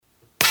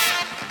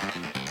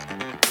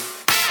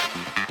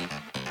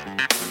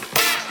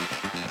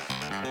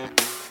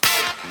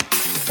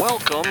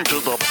Welcome to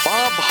the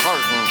Bob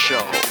Harden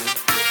Show,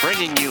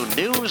 bringing you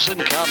news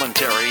and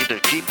commentary to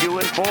keep you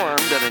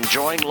informed and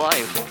enjoying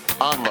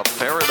life on the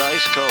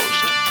Paradise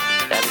Coast.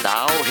 And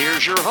now,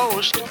 here's your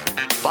host,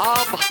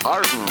 Bob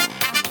Harden.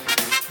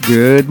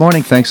 Good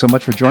morning. Thanks so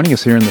much for joining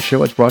us here in the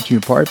show. It's brought to you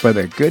in part by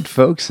the good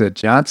folks at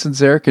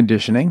Johnson's Air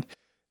Conditioning.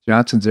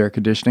 Johnson's Air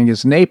Conditioning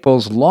is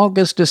Naples'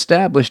 longest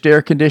established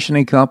air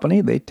conditioning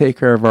company. They take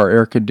care of our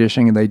air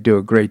conditioning, and they do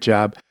a great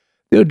job.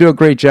 They'll do a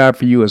great job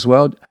for you as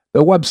well.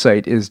 The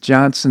website is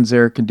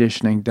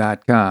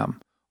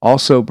johnsonsairconditioning.com.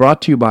 Also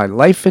brought to you by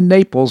Life in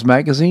Naples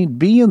magazine.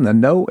 Be in the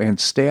know and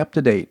stay up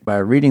to date by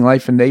reading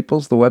Life in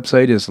Naples. The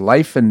website is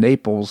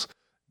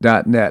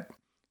lifeinnaples.net.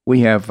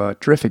 We have a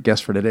terrific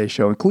guest for today's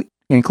show,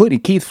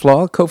 including Keith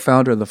Flaw,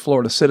 co-founder of the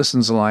Florida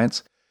Citizens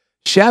Alliance.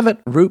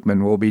 Shavit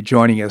Rootman will be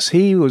joining us.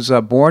 He was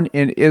born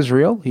in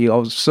Israel. He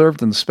always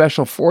served in the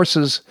Special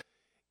Forces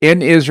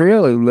in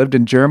Israel. He lived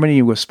in Germany.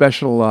 He was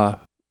special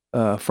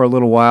for a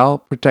little while,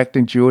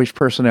 protecting Jewish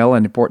personnel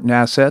and important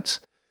assets.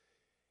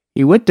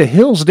 He went to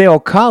Hillsdale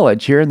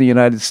College here in the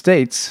United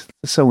States.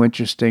 It's so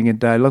interesting,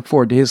 and I look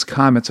forward to his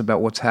comments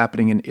about what's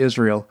happening in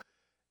Israel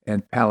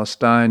and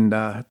Palestine,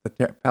 the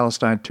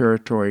Palestine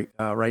territory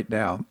right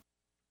now.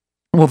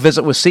 We'll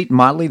visit with Seton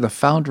Motley, the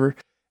founder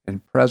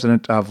and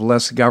president of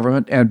Less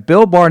Government, and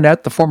Bill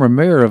Barnett, the former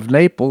mayor of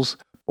Naples.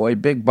 Boy,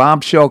 big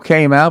bombshell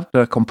came out,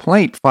 a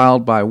complaint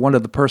filed by one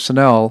of the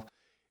personnel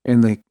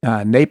in the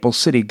Naples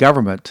city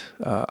government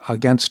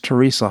against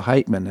Teresa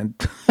Heitman. And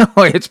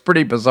it's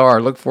pretty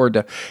bizarre. Look forward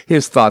to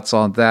his thoughts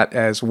on that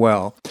as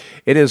well.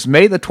 It is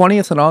May the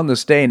 20th, and on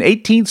this day in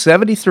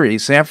 1873,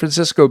 San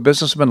Francisco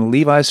businessman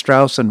Levi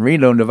Strauss and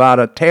Reno,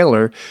 Nevada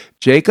tailor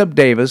Jacob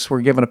Davis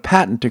were given a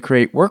patent to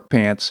create work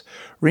pants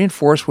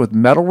reinforced with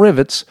metal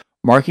rivets,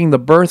 marking the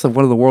birth of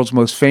one of the world's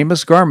most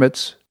famous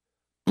garments,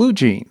 blue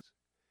jeans.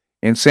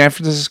 In San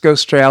Francisco,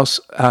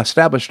 Strauss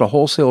established a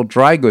wholesale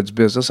dry goods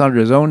business under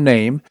his own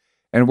name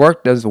and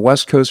worked as the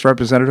West Coast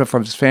representative for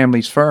his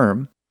family's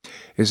firm.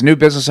 His new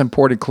business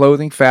imported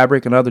clothing,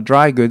 fabric, and other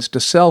dry goods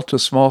to sell to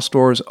small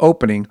stores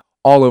opening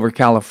all over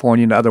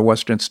California and other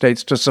western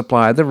states to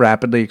supply the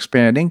rapidly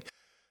expanding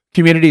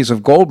communities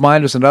of gold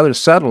miners and other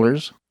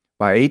settlers.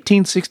 By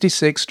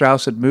 1866,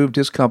 Strauss had moved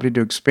his company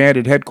to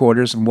expanded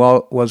headquarters and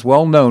was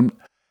well known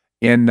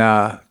in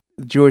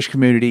Jewish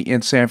community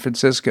in San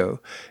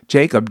Francisco.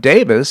 Jacob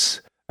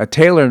Davis, a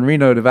tailor in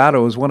Reno, Nevada,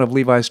 was one of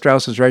Levi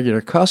Strauss's regular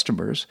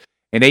customers.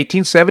 In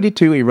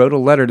 1872, he wrote a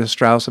letter to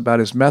Strauss about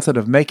his method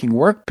of making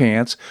work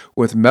pants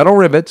with metal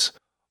rivets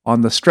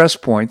on the stress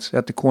points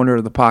at the corner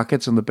of the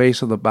pockets and the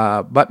base of the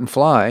button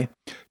fly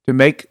to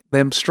make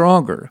them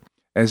stronger.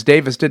 As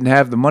Davis didn't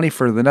have the money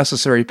for the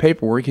necessary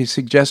paperwork, he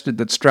suggested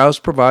that Strauss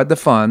provide the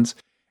funds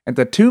and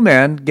the two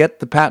men get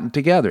the patent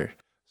together.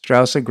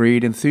 Strauss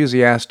agreed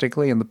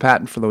enthusiastically, and the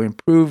patent for the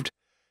improved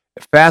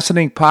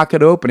fastening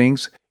pocket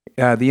openings,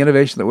 the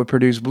innovation that would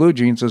produce blue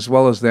jeans as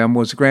well as them,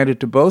 was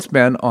granted to both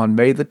men on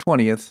May the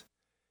 20th,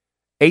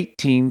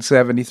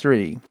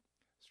 1873.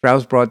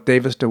 Strauss brought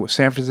Davis to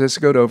San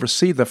Francisco to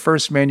oversee the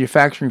first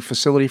manufacturing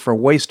facility for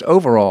waist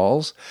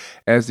overalls,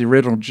 as the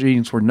original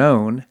jeans were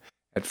known.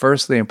 At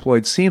first, they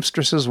employed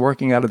seamstresses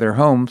working out of their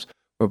homes,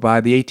 but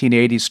by the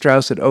 1880s,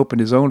 Strauss had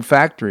opened his own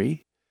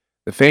factory.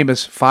 The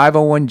famous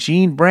 501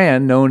 jean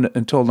brand, known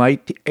until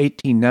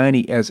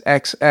 1890 as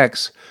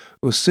XX,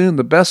 was soon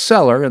the best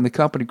seller, and the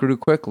company grew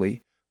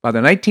quickly. By the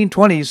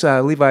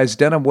 1920s, Levi's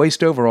denim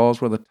waist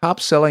overalls were the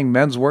top-selling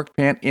men's work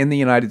pant in the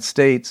United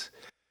States.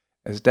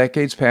 As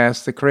decades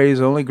passed, the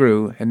craze only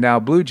grew, and now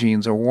blue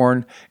jeans are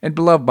worn and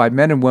beloved by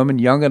men and women,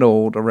 young and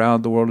old,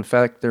 around the world. In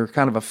fact, they're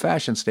kind of a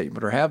fashion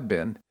statement, or have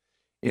been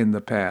in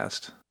the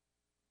past.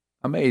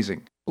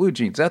 Amazing. Blue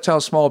jeans. That's how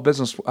small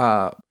business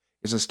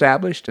is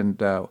established, and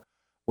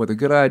with a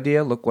good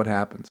idea, look what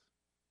happens.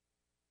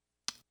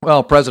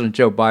 Well, President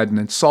Joe Biden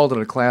insulted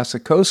a class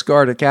of Coast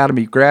Guard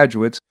Academy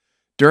graduates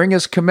during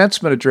his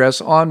commencement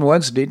address on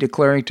Wednesday,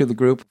 declaring to the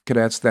group of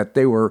cadets that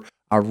they were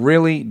a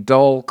really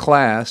dull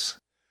class.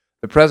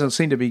 The president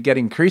seemed to be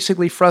getting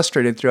increasingly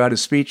frustrated throughout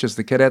his speech as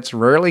the cadets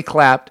rarely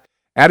clapped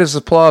at his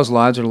applause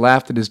lines or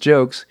laughed at his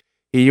jokes.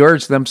 He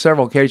urged them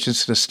several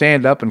occasions to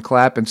stand up and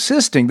clap,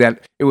 insisting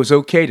that it was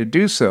okay to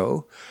do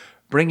so,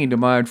 bringing to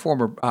mind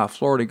former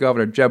Florida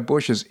Governor Jeb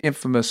Bush's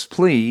infamous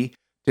plea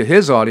to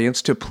his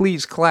audience to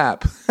please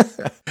clap.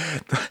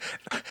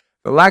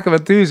 The lack of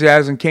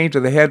enthusiasm came to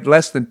the head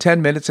less than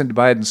 10 minutes into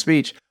Biden's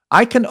speech.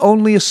 I can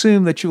only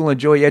assume that you will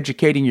enjoy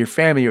educating your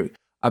family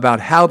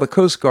about how the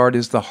Coast Guard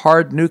is the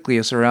hard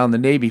nucleus around the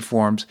Navy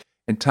forms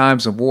in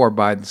times of war,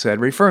 Biden said,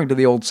 referring to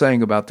the old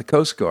saying about the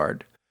Coast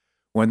Guard.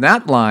 When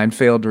that line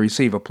failed to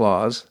receive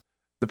applause,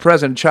 the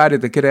president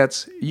chided the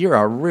cadets. You're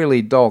a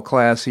really dull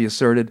class, he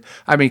asserted.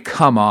 I mean,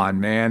 come on,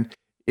 man.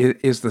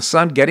 Is the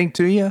sun getting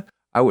to you?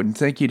 I wouldn't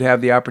think you'd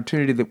have the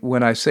opportunity that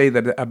when I say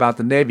that about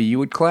the Navy, you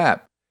would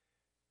clap.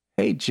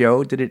 Hey,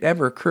 Joe, did it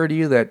ever occur to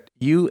you that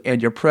you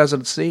and your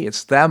presidency,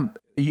 it's them,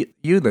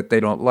 you that they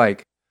don't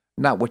like,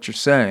 not what you're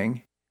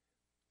saying?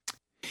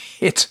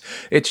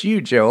 It's you,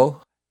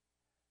 Joe.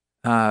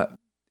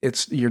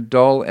 you're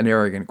dull and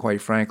arrogant,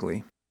 quite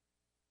frankly.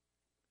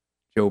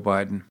 Joe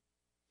Biden.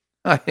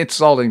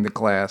 Insulting the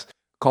class,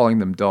 calling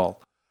them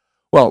dull.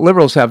 Well,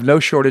 liberals have no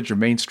shortage of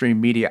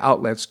mainstream media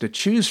outlets to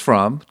choose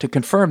from to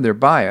confirm their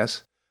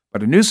bias,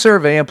 but a new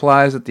survey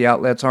implies that the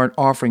outlets aren't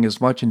offering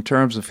as much in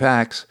terms of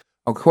facts.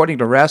 According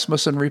to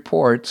Rasmussen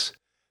reports,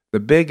 how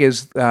big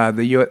is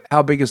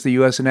the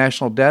U.S.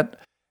 national debt?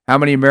 How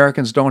many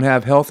Americans don't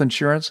have health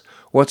insurance?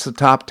 What's the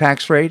top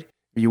tax rate?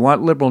 If you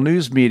want liberal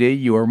news media,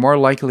 you are more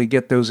likely to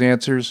get those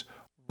answers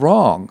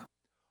wrong.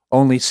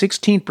 Only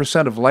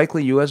 16% of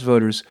likely U.S.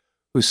 voters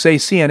who say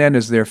CNN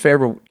is their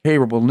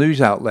favorable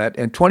news outlet,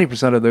 and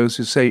 20% of those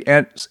who say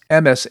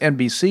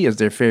MSNBC is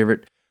their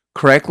favorite,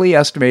 correctly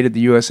estimated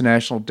the U.S.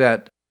 national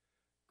debt,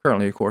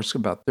 currently, of course,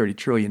 about $30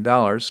 trillion,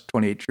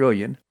 $28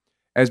 trillion,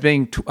 as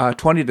being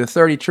 20 to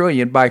 30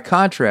 trillion. By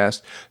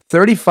contrast,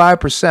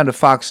 35% of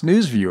Fox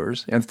News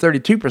viewers and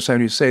 32%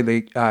 who say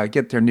they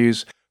get their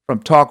news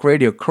from talk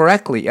radio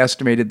correctly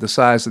estimated the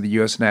size of the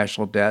U.S.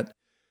 national debt.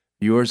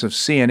 Viewers of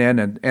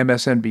CNN and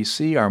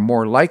MSNBC are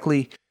more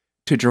likely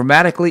to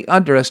dramatically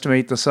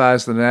underestimate the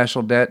size of the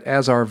national debt,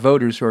 as are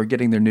voters who are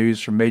getting their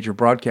news from major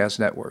broadcast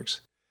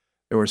networks.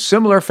 There were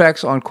similar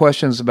effects on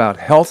questions about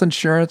health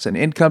insurance and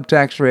income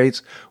tax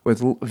rates,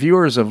 with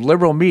viewers of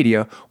liberal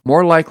media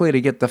more likely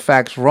to get the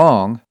facts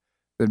wrong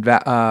than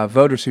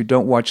voters who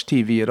don't watch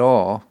TV at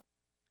all.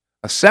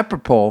 A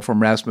separate poll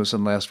from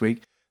Rasmussen last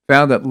week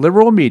found that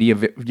liberal media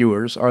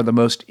viewers are the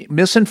most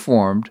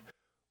misinformed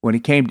when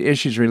it came to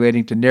issues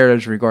relating to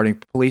narratives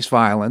regarding police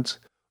violence.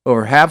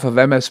 Over half of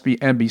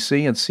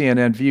MSNBC and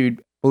CNN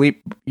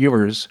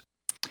viewers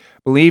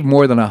believe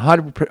more than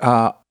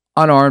 100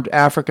 unarmed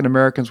African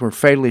Americans were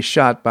fatally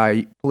shot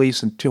by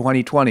police in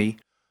 2020,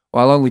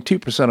 while only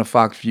 2% of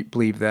Fox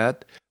believe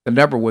that. The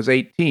number was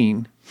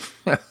 18,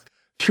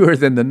 fewer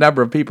than the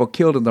number of people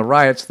killed in the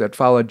riots that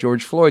followed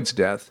George Floyd's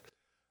death.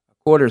 A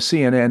quarter of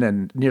CNN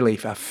and nearly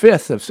a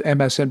fifth of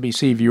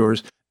MSNBC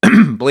viewers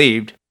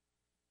believed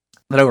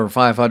that over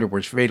 500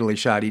 were fatally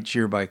shot each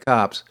year by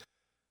cops,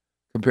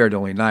 compared to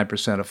only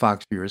 9% of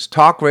Fox viewers.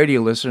 Talk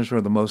radio listeners were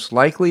the most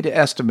likely to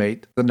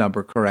estimate the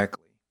number correctly.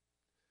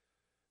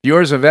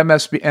 Viewers of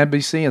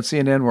MSNBC and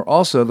CNN were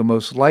also the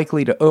most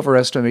likely to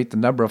overestimate the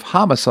number of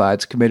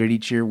homicides committed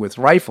each year with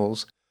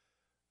rifles,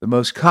 the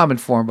most common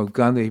form of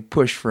gun they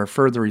push for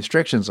further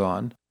restrictions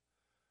on.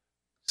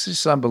 This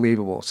is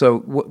unbelievable. So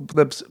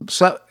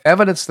the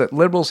evidence that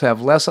liberals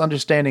have less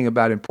understanding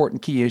about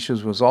important key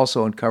issues was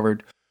also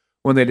uncovered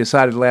when they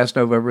decided last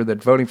November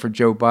that voting for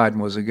Joe Biden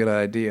was a good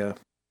idea.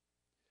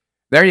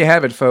 There you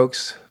have it,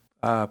 folks.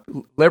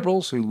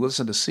 Liberals who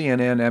listen to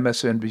CNN,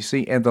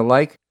 MSNBC, and the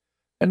like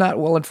are not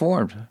well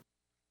informed.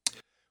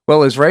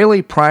 Well,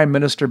 Israeli Prime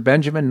Minister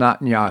Benjamin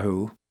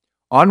Netanyahu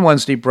on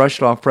Wednesday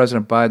brushed off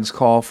President Biden's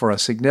call for a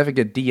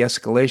significant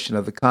de-escalation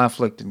of the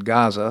conflict in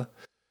Gaza,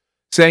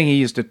 saying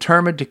he is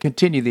determined to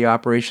continue the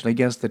operation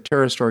against the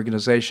terrorist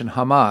organization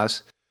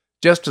Hamas,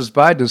 just as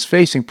Biden is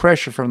facing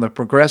pressure from the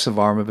progressive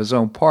arm of his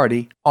own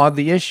party on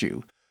the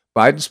issue.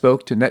 Biden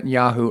spoke to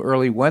Netanyahu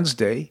early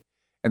Wednesday,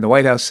 and the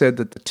White House said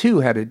that the two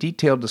had a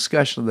detailed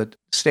discussion of the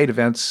state of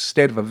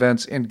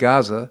events in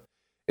Gaza,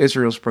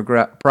 Israel's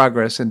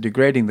progress in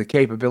degrading the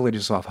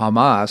capabilities of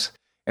Hamas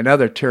and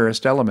other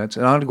terrorist elements,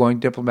 and ongoing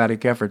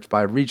diplomatic efforts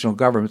by regional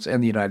governments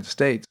and the United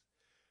States.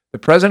 The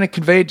president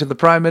conveyed to the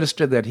prime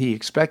minister that he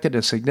expected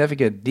a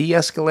significant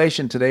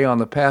de-escalation today on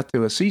the path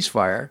to a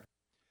ceasefire,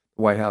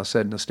 the White House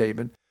said in a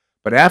statement.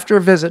 But after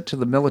a visit to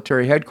the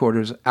military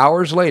headquarters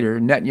hours later,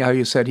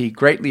 Netanyahu said he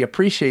greatly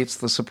appreciates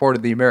the support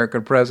of the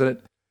American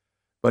president,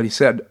 but he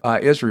said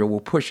Israel will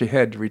push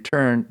ahead to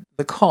return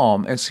the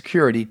calm and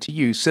security to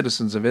you,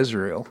 citizens of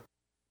Israel.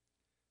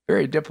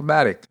 Very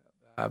diplomatic,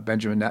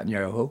 Benjamin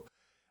Netanyahu.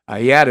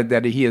 He added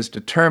that he is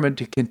determined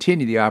to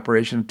continue the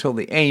operation until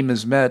the aim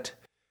is met.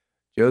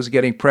 Joe's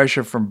getting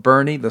pressure from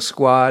Bernie, the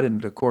Squad,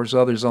 and of course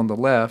others on the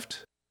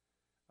left.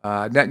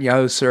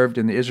 Netanyahu served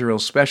in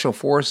Israel's special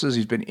forces.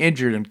 He's been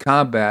injured in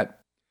combat.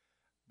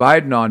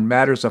 Biden on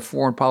matters of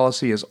foreign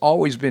policy has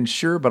always been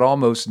sure but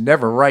almost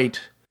never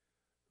right.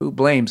 Who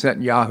blames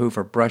Netanyahu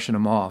for brushing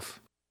him off?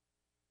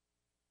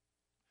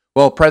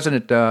 Well,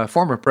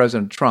 former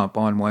President Trump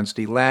on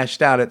Wednesday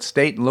lashed out at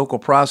state and local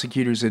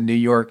prosecutors in New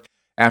York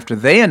after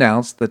they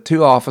announced that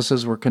two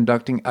offices were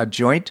conducting a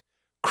joint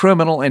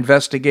criminal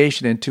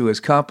investigation into his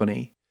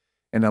company.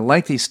 In a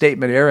lengthy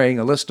statement airing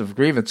a list of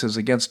grievances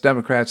against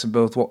Democrats in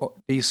both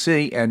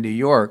D.C. and New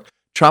York,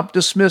 Trump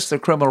dismissed the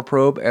criminal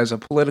probe as a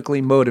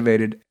politically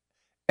motivated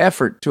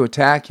effort to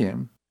attack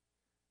him.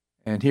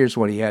 And here's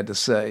what he had to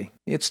say.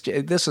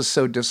 This is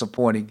so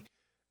disappointing.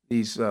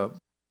 These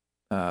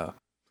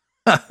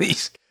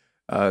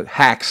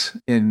hacks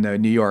in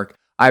New York.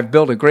 I've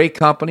built a great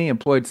company,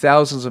 employed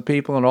thousands of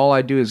people, and all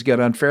I do is get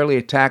unfairly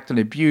attacked and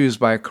abused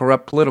by a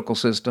corrupt political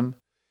system.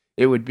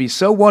 It would be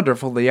so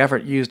wonderful the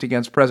effort used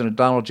against President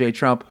Donald J.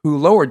 Trump, who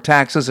lowered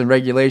taxes and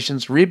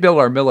regulations, rebuilt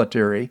our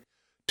military,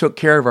 took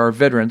care of our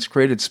veterans,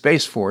 created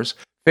Space Force,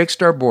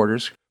 fixed our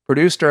borders,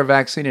 produced our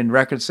vaccine in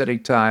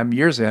record-setting time,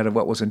 years ahead of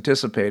what was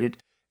anticipated,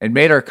 and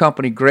made our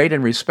company great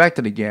and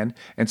respected again,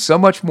 and so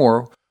much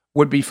more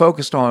would be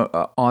focused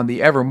on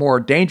the ever more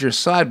dangerous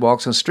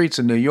sidewalks and streets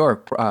in New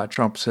York,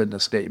 Trump said in a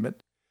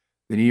statement.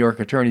 The New York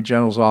Attorney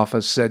General's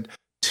office said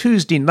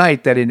Tuesday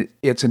night that in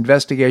its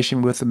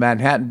investigation with the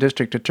Manhattan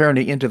District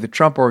Attorney into the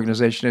Trump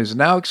Organization is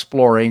now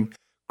exploring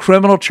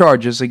criminal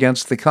charges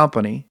against the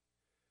company.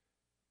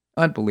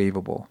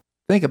 Unbelievable.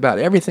 Think about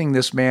everything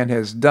this man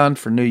has done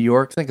for New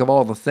York. Think of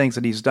all the things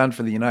that he's done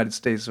for the United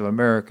States of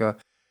America.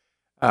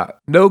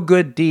 No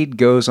good deed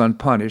goes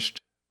unpunished.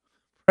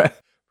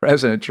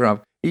 President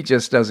Trump, he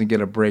just doesn't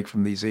get a break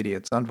from these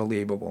idiots.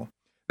 Unbelievable.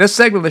 This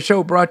segment of the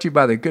show brought to you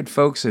by the good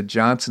folks at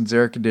Johnson's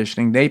Air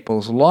Conditioning,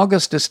 Naples'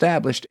 longest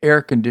established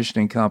air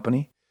conditioning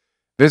company.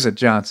 Visit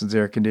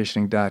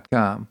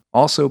johnsonsairconditioning.com.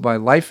 Also by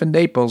Life in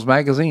Naples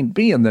magazine.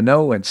 Be in the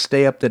know and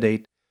stay up to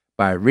date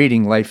by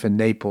reading Life in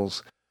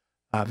Naples.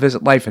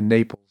 Visit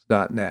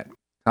lifeinnaples.net.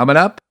 Coming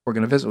up, we're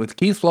going to visit with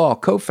Keith Law,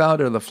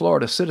 co-founder of the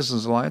Florida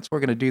Citizens Alliance. We're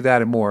going to do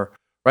that and more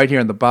right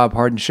here on The Bob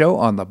Harden Show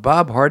on the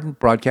Bob Harden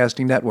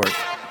Broadcasting Network.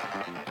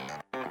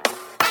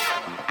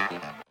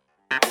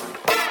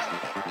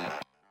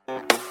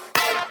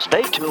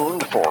 Stay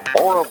tuned for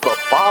more of The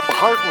Bob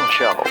Harden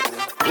Show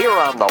here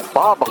on the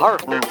Bob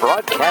Harden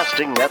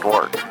Broadcasting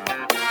Network.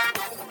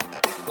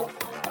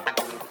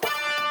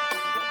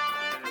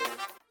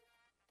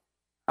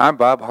 I'm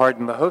Bob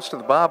Harden, the host of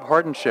The Bob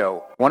Harden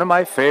Show. One of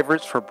my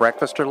favorites for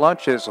breakfast or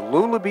lunch is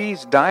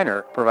Lulabee's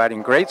Diner,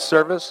 providing great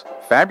service,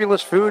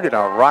 fabulous food, and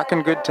a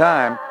rockin' good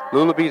time.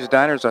 Lulabee's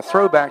Diner is a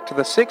throwback to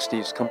the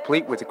 60s,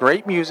 complete with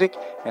great music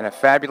and a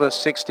fabulous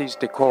 60s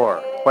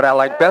decor. What I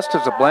like best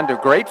is a blend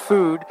of great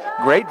food,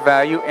 great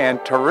value,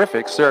 and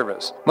terrific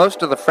service.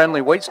 Most of the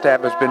friendly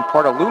waitstaff has been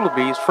part of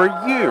Lulabee's for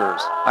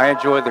years. I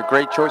enjoy the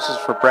great choices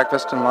for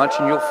breakfast and lunch,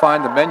 and you'll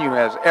find the menu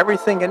has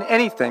everything and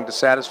anything to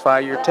satisfy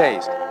your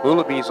taste.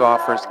 Lulabee's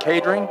offers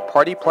catering,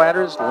 party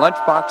platters, lunch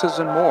boxes,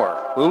 and more.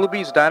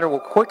 Lulabee's Diner will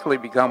quickly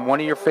become one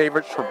of your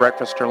favorites for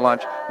breakfast or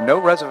lunch. No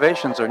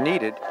reservations are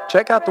needed.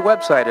 Check out the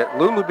website at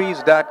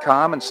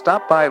lulabees.com and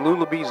stop by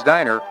Lulabee's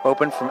Diner,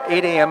 open from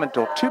 8 a.m.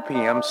 until 2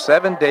 p.m.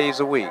 7 days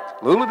a week.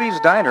 Lulabee's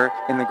Diner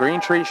in the Green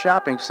Tree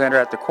Shopping Center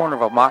at the corner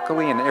of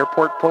Immokalee and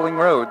Airport Pulling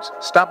Roads.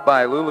 Stop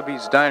by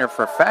Lulabee's Diner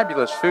for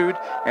fabulous food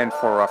and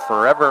for a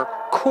forever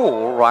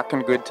cool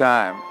rockin' good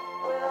time.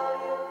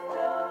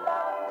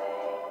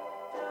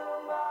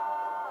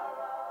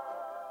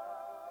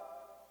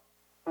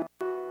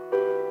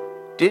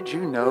 Did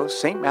you know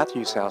St.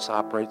 Matthew's House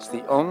operates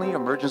the only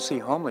emergency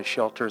homeless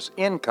shelters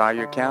in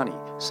Collier County?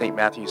 St.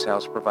 Matthew's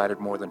House provided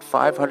more than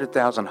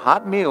 500,000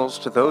 hot meals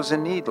to those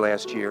in need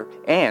last year,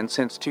 and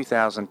since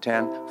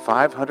 2010,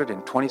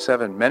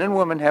 527 men and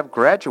women have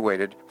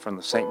graduated from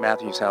the St.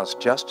 Matthew's House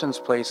Justin's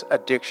Place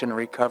Addiction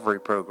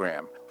Recovery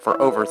Program.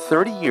 For over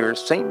 30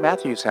 years, St.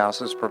 Matthew's House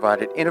has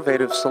provided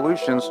innovative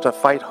solutions to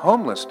fight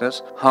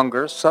homelessness,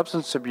 hunger,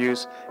 substance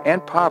abuse,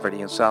 and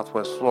poverty in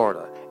Southwest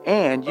Florida.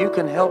 And you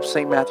can help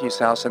St. Matthew's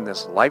House in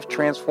this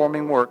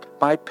life-transforming work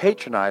by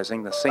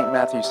patronizing the St.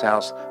 Matthew's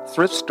House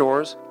thrift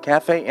stores,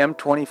 Cafe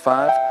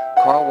M25,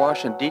 car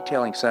wash and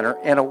detailing center,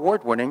 and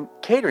award-winning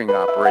catering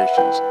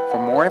operations.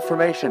 For more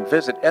information,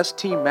 visit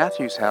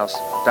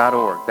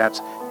stmatthewshouse.org. That's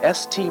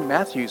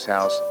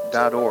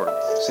stmatthewshouse.org.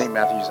 St.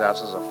 Matthew's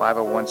House is a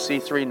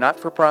 501c3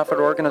 not-for-profit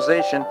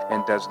organization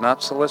and does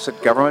not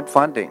solicit government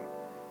funding.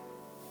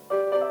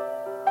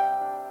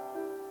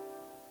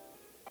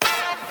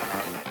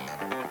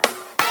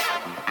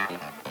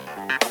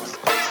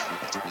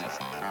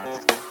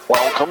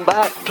 Welcome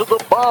back to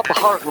the Bob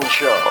Harden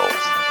Show.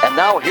 And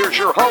now here's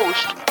your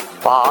host,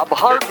 Bob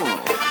Harden.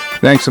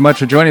 Thanks so much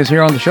for joining us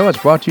here on the show.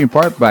 It's brought to you in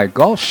part by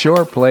Gulf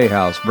Shore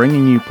Playhouse,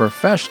 bringing you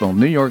professional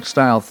New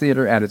York-style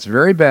theater at its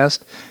very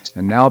best,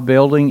 and now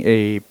building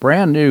a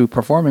brand new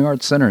performing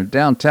arts center in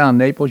downtown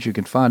Naples. You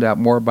can find out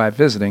more by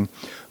visiting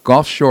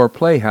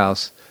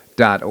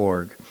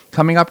gulfshoreplayhouse.org.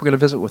 Coming up, we're going to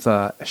visit with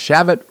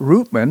Shavit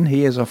Rootman.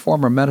 He is a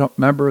former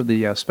member of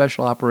the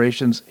Special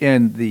Operations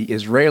in the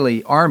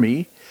Israeli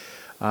Army.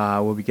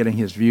 We'll be getting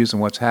his views on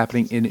what's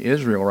happening in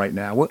Israel right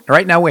now.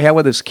 Right now we have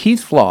with us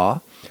Keith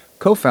Flaw,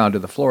 co-founder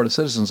of the Florida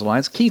Citizens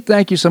Alliance. Keith,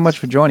 thank you so much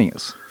for joining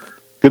us.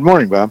 Good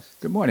morning, Bob.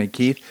 Good morning,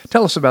 Keith.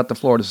 Tell us about the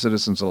Florida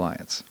Citizens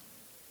Alliance.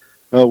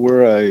 Well,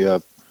 we're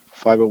a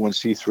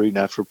 501c3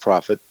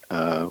 not-for-profit.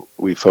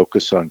 We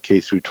focus on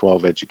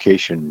K-12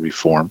 education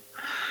reform.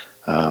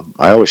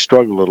 I always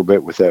struggle a little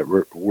bit with that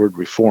word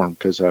reform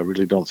because I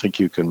really don't think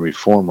you can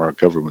reform our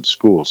government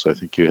schools. I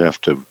think you have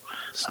to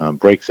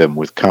break them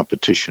with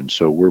competition.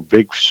 So we're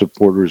big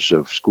supporters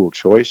of school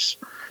choice,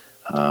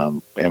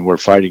 and we're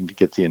fighting to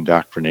get the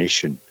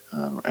indoctrination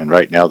and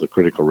right now the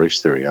critical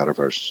race theory out of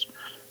our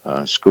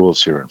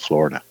schools here in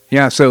Florida.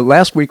 Yeah, so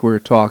last week we were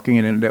talking,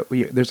 and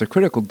there's a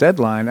critical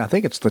deadline. I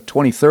think it's the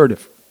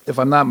 23rd, if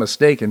I'm not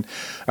mistaken.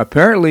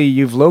 Apparently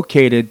you've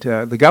located,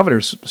 the governor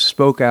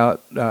spoke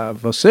out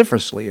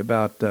vociferously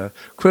about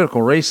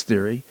critical race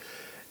theory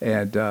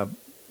and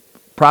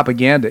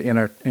propaganda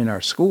in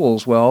our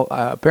schools. Well,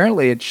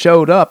 apparently it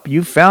showed up.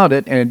 You found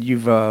it, and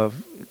you've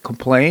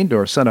complained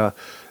or sent a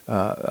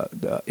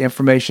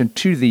information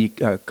to the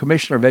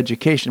Commissioner of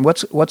Education.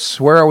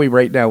 Where are we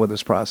right now with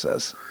this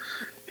process?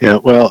 Yeah,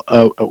 well,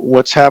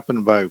 what's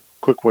happened by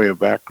quick way of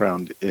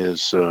background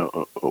is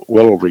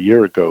well over a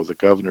year ago, the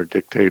governor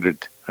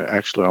dictated,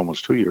 actually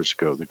almost 2 years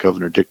ago, the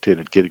governor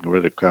dictated getting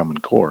rid of Common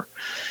Core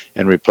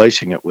and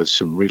replacing it with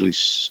some really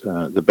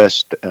the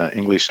best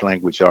English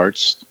language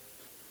arts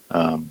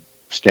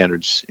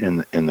standards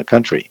in the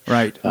country.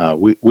 Right.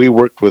 We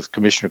worked with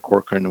Commissioner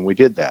Corcoran and we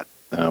did that.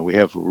 We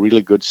have a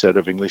really good set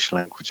of English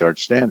language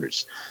arts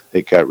standards.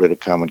 They got rid of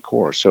Common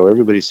Core. So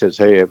everybody says,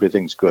 hey,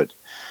 everything's good.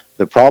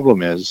 The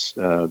problem is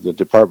the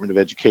Department of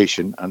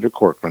Education under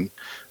Corcoran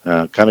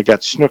kind of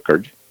got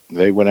snookered.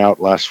 They went out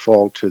last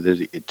fall to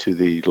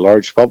the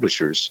large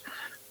publishers.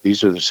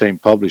 These are the same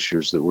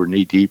publishers that were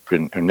knee deep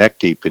and neck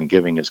deep in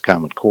giving us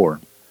Common Core.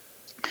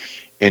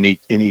 And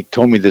he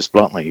told me this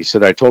bluntly. He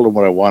said, I told him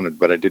what I wanted,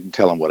 but I didn't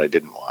tell him what I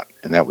didn't want.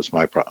 And that was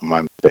my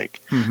mistake.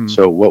 Mm-hmm.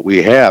 So what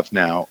we have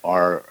now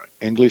are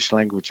English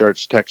language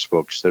arts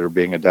textbooks that are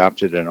being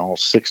adopted in all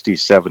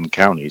 67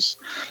 counties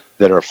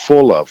that are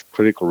full of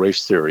critical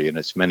race theory and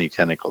its many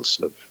tentacles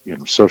of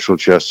social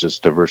justice,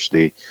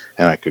 diversity,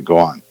 and I could go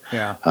on.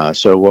 Yeah.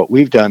 So what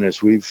we've done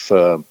is we've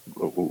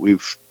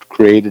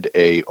created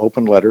a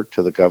open letter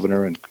to the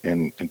governor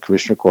and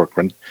Commissioner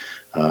Corcoran.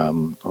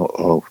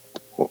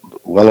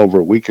 Well over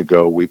a week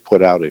ago, we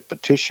put out a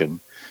petition,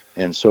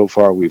 and so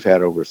far we've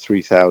had over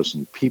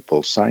 3,000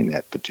 people sign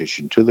that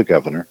petition to the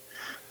governor,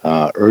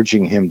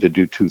 urging him to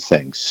do two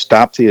things: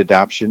 stop the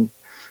adoption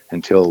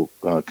until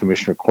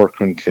Commissioner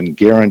Corcoran can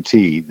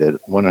guarantee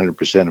that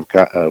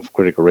 100% of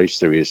critical race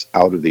theory is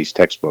out of these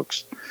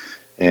textbooks.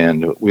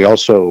 And we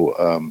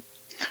also,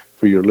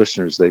 for your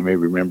listeners, they may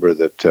remember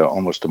that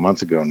almost a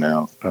month ago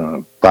now,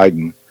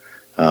 Biden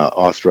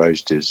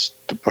authorized his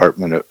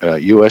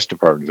U.S.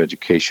 Department of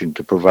Education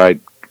to provide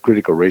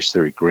critical race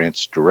theory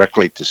grants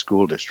directly to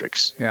school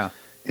districts. Yeah.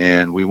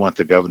 And we want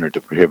the governor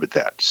to prohibit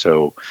that.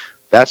 So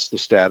that's the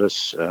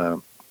status.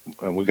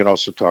 And we can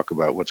also talk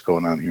about what's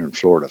going on here in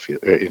Florida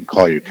in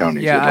Collier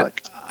County. Yeah, if you'd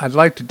like. I'd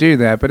like to do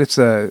that, but it's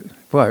a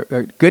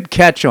good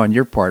catch on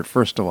your part,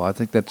 first of all. I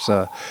think that's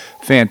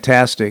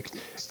fantastic.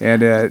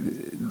 And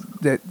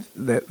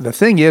the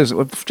thing is,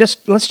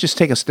 let's just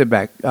take a step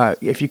back.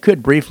 If you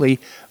could briefly,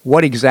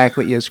 what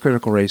exactly is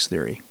critical race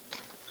theory?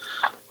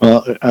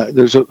 Well,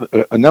 there's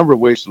a number of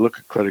ways to look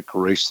at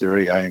critical race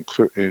theory. I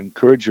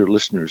encourage your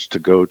listeners to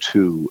go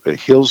to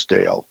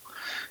Hillsdale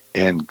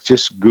and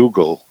just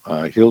Google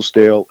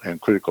Hillsdale and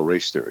critical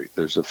race theory.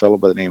 There's a fellow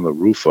by the name of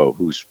Rufo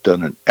who's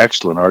done an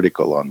excellent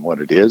article on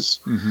what it is.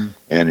 Mm-hmm.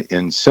 And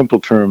in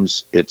simple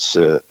terms, it's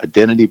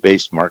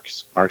identity-based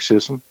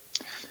Marxism.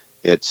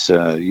 It's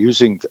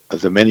using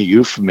the many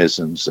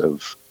euphemisms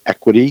of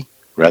equity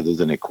rather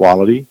than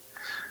equality.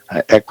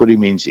 Equity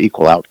means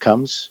equal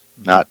outcomes,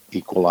 not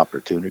equal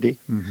opportunity.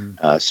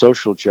 Mm-hmm.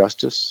 Social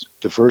justice,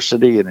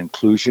 diversity and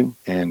inclusion,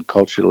 and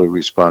culturally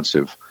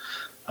responsive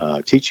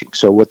teaching.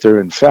 So what they're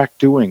in fact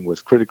doing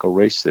with critical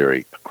race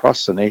theory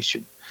across the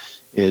nation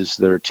is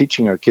they're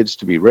teaching our kids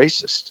to be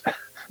racist. Yeah.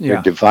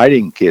 They're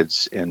dividing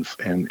kids and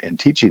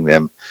teaching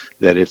them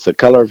that if the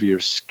color of your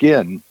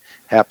skin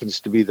happens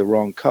to be the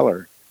wrong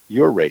color,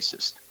 you're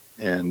racist.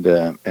 And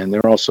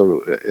they're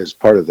also, as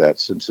part of that,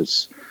 since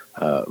it's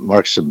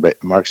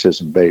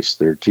Marxism based,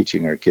 they're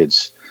teaching our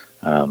kids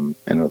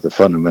the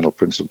fundamental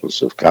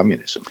principles of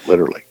communism,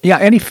 literally. Yeah.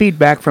 Any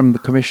feedback from the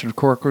Commissioner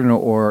Corcoran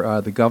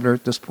or the governor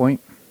at this point?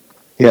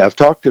 Yeah, I've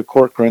talked to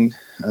Corcoran,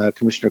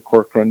 Commissioner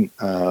Corcoran,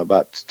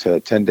 about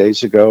 10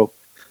 days ago.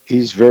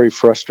 He's very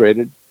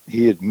frustrated.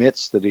 He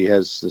admits that he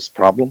has this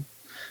problem.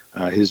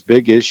 His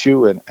big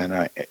issue, and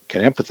I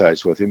can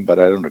empathize with him, but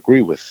I don't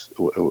agree with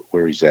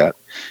where he's at.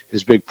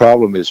 His big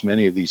problem is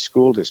many of these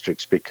school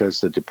districts, because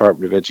the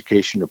Department of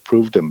Education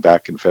approved them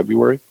back in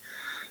February.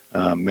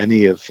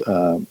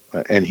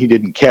 And he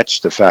didn't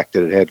catch the fact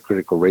that it had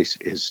critical race.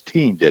 His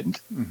team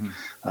didn't.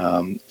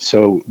 Mm-hmm.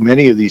 So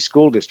many of these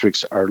school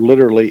districts are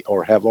literally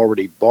or have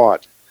already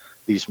bought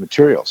these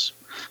materials.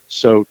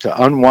 So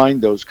to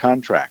unwind those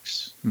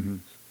contracts mm-hmm.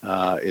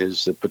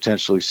 Is a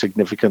potentially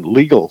significant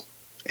legal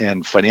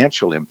and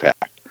financial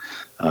impact.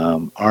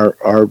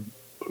 Our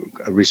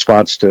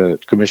response to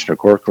Commissioner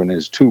Corcoran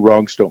is two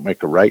wrongs don't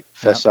make a right.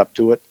 Fess up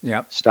to it.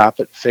 Yep. Stop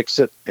it. Fix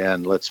it.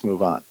 And let's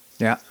move on.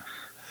 Yeah.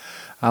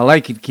 I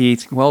like it,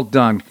 Keith. Well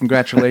done.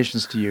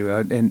 Congratulations to you.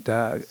 And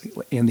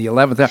in the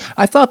 11th hour.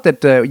 I thought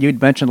that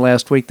you'd mentioned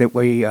last week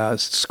that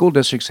school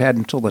districts had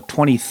until the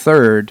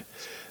 23rd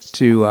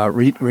to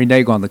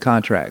renege on the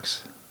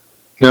contracts.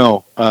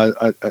 No.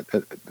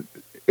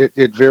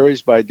 It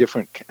varies by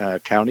different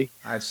county.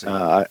 I see.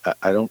 I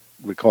don't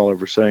recall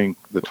ever saying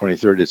the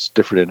 23rd. It's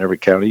different in every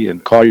county. In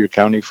Collier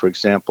County, for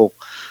example,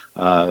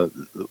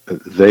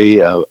 they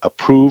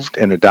approved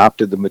and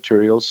adopted the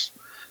materials.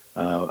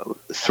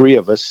 3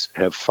 of us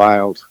have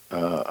filed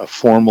a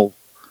formal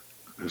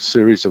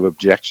series of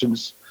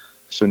objections.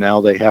 So now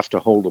they have to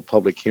hold a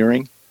public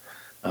hearing.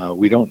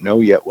 We don't know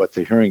yet what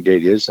the hearing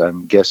date is.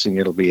 I'm guessing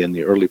it'll be in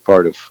the early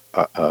part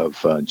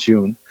of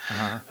June.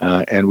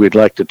 And we'd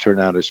like to turn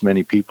out as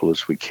many people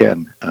as we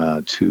can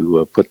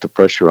to put the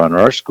pressure on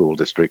our school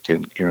district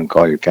here in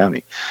Collier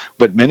County.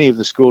 But many of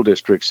the school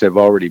districts have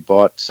already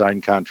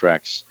signed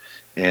contracts,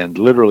 and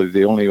literally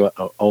the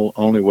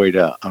only way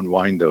to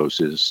unwind those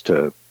is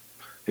for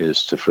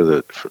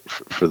the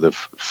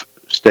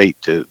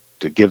state to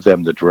give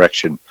them the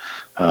direction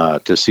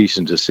to cease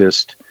and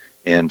desist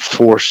and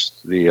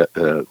force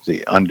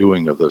the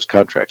undoing of those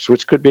contracts,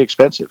 which could be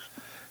expensive.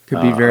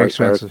 Could be very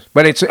expensive.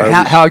 But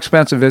how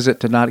expensive is it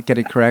to not get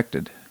it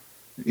corrected?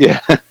 Yeah,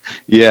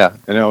 yeah.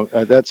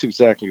 That's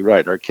exactly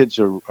right. Our kids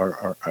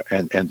are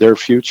and their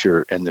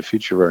future and the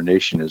future of our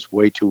nation is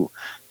way too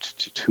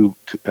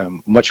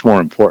much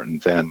more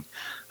important than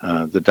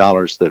the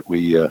dollars that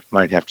we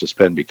might have to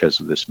spend because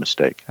of this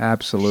mistake.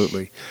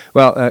 Absolutely.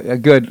 Well, a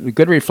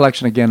good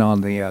reflection again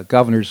on the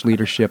governor's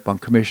leadership, on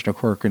Commissioner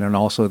Corcoran, and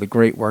also the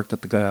great work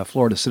that the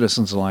Florida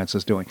Citizens Alliance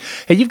is doing.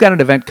 Hey, you've got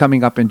an event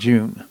coming up in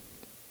June.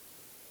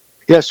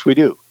 Yes, we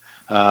do.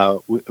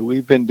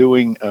 We've been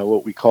doing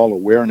what we call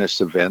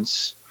awareness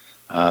events.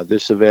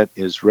 This event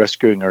is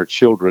Rescuing Our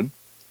Children.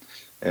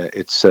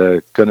 It's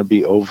going to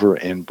be over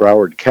in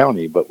Broward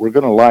County, but we're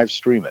going to live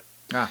stream it.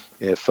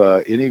 If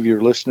any of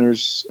your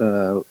listeners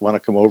want to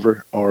come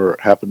over or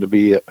happen to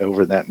be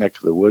over in that neck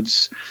of the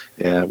woods,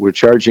 we're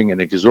charging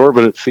an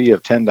exorbitant fee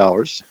of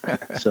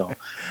 $10. So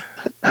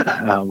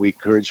we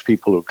encourage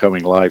people who are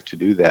coming live to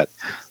do that.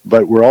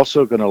 But we're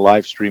also going to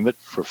live stream it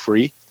for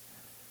free.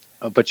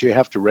 But you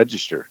have to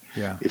register.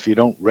 Yeah. If you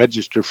don't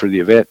register for the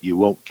event, you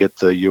won't get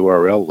the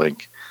URL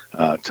link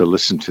to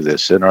listen to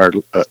this. And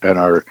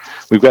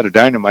we've got a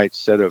dynamite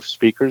set of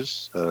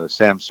speakers.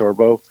 Sam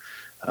Sorbo,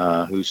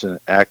 who's an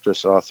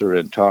actress, author,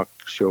 and talk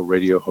show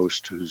radio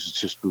host, who's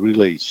just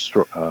really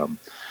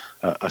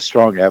a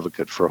strong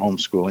advocate for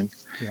homeschooling.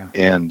 Yeah.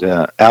 And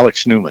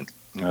Alex Newman.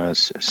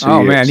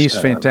 He's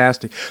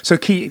fantastic. So,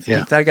 Keith,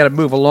 I got to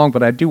move along,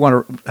 but I do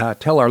want to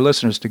tell our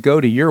listeners to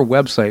go to your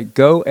website,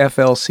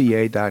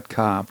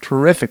 goflca.com.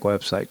 Terrific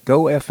website,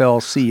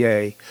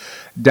 goflca.com,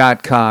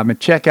 and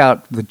check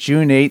out the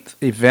June 8th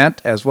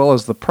event as well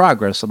as the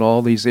progress on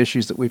all these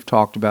issues that we've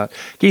talked about.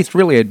 Keith,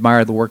 really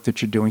admire the work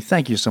that you're doing.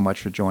 Thank you so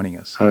much for joining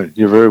us.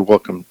 You're very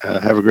welcome.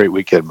 Have a great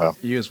weekend, Bob.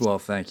 You as well.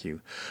 Thank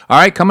you. All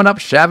right, coming up,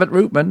 Shavit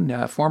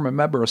Rootman, former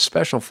member of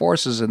Special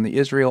Forces in the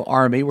Israel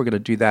Army. We're going to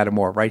do that and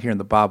more right here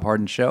in the Bob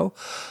Harden Show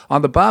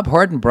on the Bob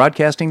Harden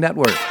Broadcasting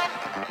Network.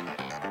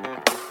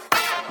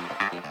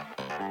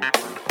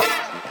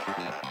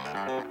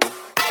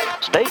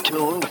 Stay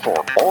tuned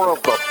for more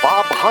of the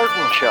Bob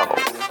Harden Show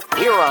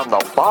here on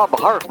the Bob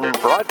Harden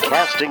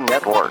Broadcasting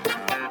Network.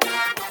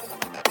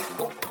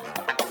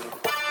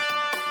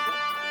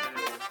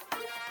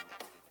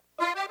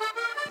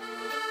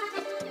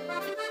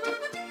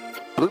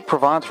 Blue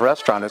Provence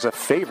Restaurant is a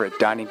favorite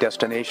dining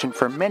destination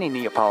for many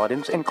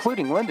Neapolitans,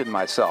 including Linda and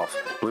myself.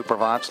 Blue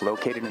Provence,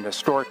 located in a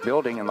historic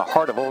building in the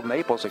heart of Old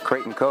Naples at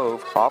Creighton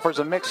Cove, offers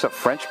a mix of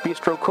French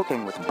bistro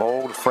cooking with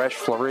bold, fresh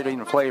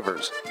Floridian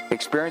flavors.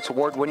 Experience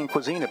award-winning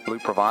cuisine at Blue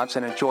Provence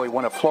and enjoy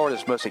one of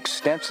Florida's most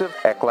extensive,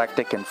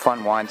 eclectic, and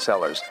fun wine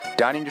cellars.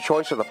 Dining your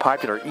choice of the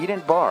popular Eat-In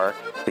Bar,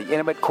 the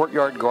intimate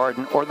Courtyard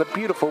Garden, or the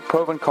beautiful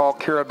Provencal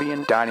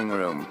Caribbean Dining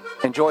Room.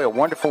 Enjoy a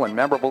wonderful and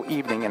memorable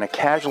evening in a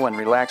casual and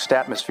relaxed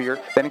atmosphere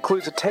that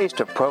includes a taste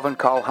of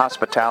Provencal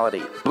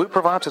hospitality. Blue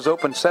Provence is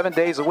open 7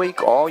 days a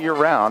week, all year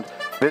round.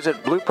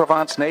 Visit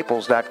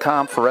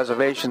BlueProvenceNaples.com for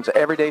reservations,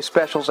 everyday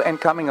specials, and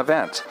coming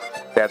events.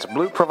 That's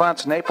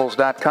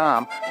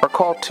BlueProvenceNaples.com or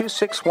call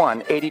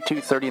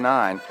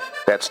 261-8239.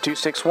 That's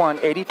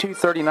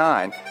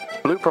 261-8239.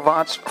 Blue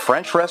Provence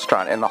French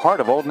Restaurant in the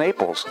heart of Old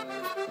Naples.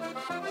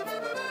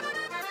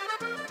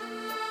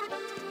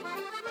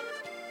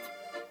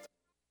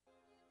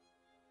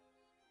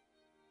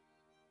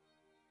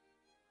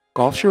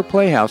 Gulf Shore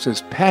Playhouse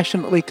is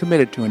passionately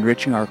committed to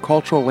enriching our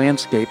cultural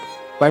landscape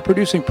by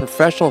producing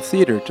professional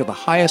theater to the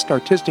highest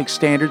artistic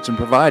standards and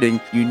providing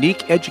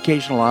unique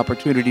educational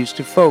opportunities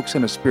to folks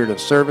in a spirit of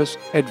service,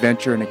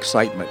 adventure, and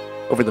excitement.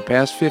 Over the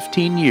past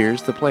 15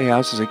 years, the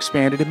Playhouse has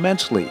expanded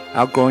immensely,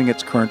 outgrowing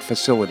its current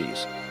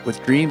facilities.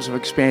 With dreams of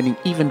expanding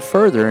even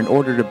further in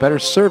order to better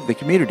serve the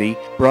community,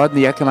 broaden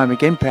the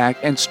economic impact,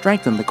 and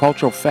strengthen the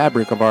cultural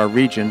fabric of our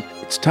region,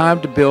 it's time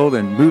to build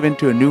and move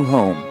into a new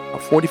home. A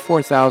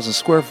 44,000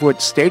 square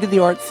foot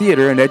state-of-the-art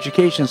theater and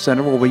education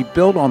center will be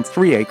built on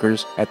 3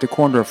 acres at the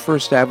corner of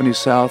 1st Avenue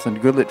South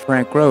and Goodlet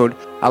Frank Road,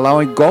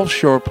 allowing Gulf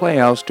Shore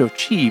Playhouse to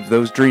achieve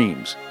those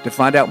dreams. To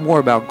find out more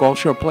about Gulf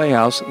Shore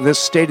Playhouse, this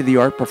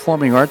state-of-the-art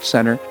performing arts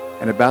center,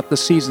 and about the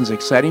season's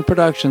exciting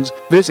productions,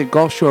 visit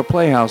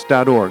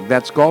GulfShorePlayhouse.org.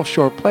 That's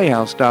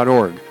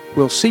GulfShorePlayhouse.org.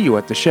 We'll see you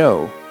at the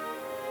show.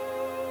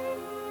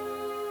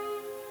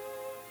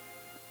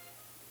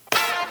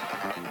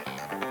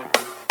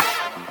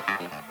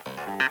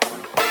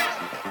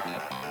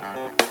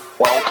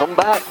 Welcome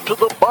back to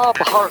the Bob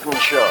Harden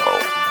Show.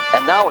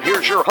 And now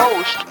here's your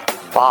host,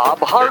 Bob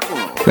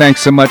Harden.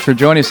 Thanks so much for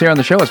joining us here on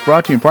the show. It's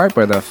brought to you in part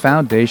by the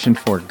Foundation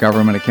for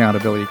Government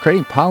Accountability,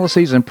 creating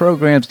policies and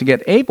programs to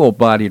get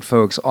able-bodied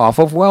folks off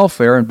of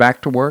welfare and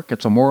back to work.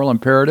 It's a moral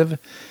imperative,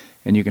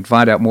 and you can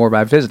find out more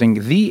by visiting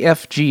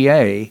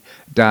thefga.org.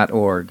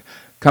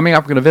 Coming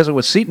up, we're going to visit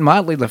with Seton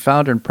Motley, the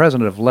founder and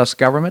president of Less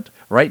Government.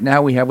 Right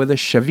now, we have with us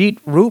Shavit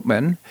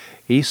Rootman.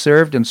 He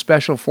served in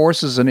special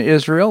forces in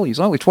Israel. He's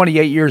only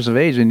 28 years of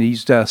age, and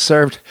he's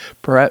served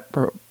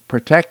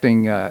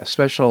protecting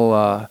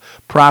special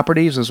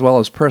properties as well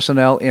as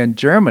personnel in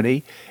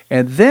Germany,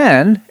 and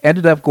then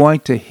ended up going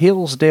to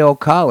Hillsdale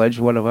College,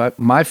 one of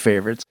my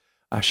favorites.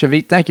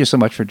 Shavit, thank you so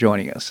much for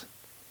joining us.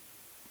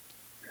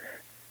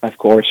 Of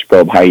course,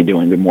 Bob. How are you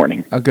doing? Good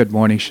morning. Good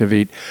morning,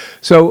 Shavit.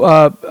 So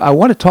I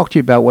want to talk to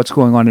you about what's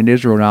going on in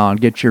Israel now and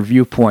get your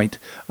viewpoint.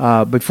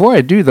 Before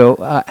I do,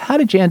 though, how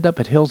did you end up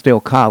at Hillsdale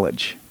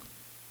College?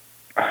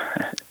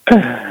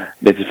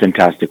 That's a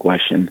fantastic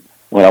question.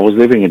 Well, I was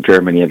living in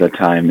Germany at the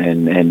time,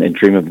 and a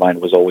dream of mine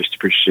was always to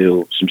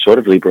pursue some sort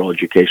of liberal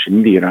education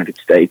in the United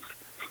States.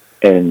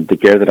 And the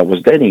girl that I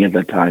was dating at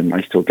that time,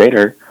 I still date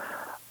her,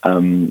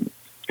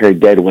 her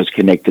dad was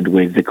connected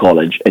with the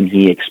college, and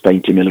he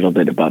explained to me a little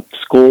bit about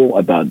school,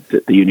 about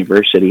the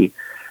university.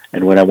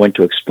 And when I went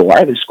to explore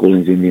other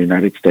schools in the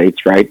United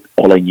States, right,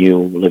 all I knew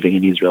living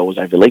in Israel was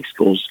Ivy League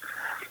schools.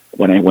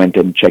 When I went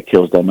and checked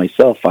Hillsdale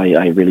myself,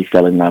 I really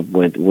fell in love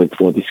with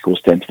what the school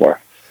stands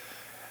for.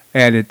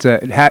 And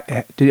what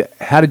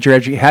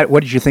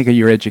did you think of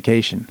your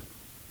education?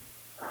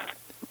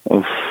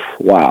 Oh,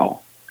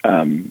 wow.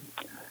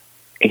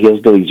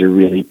 Hillsdale is a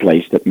really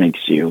place that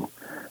makes you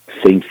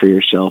think for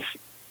yourself,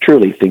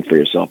 truly think for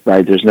yourself,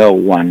 right? There's no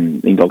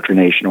one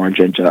indoctrination or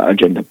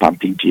agenda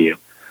pumped into you.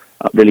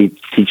 Really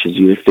teaches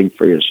you to think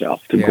for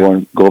yourself,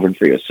 to govern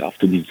for yourself,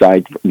 to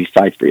decide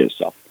for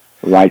yourself,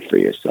 write for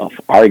yourself,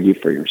 argue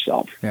for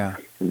yourself. Yeah.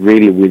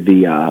 Really with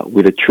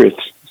the truth,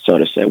 so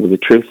to say, with the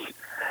truth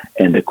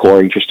and the core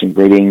interesting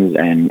readings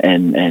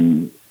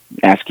and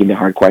asking the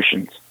hard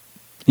questions.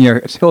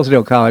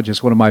 Hillsdale College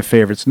is one of my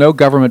favorites. No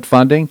government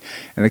funding,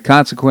 and the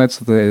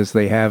consequence is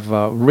they have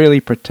really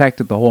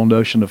protected the whole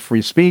notion of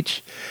free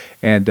speech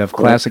and of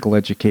classical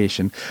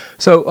education.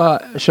 So,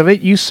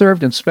 Shavit, you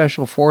served in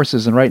special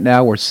forces, and right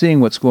now we're seeing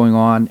what's going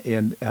on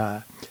in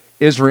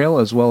Israel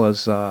as well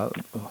as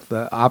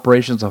the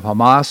operations of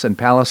Hamas in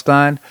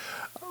Palestine.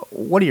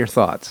 What are your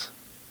thoughts?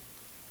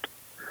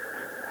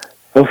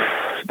 Oh,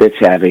 that's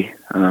heavy.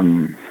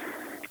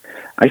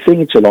 I think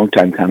it's a long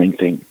time coming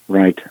thing,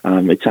 right?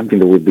 It's something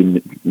that we've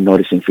been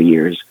noticing for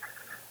years.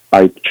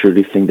 I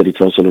truly think that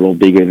it's also a little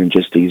bigger than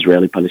just the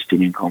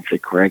Israeli-Palestinian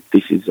conflict, correct?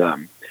 This is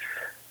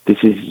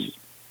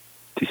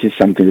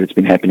something that's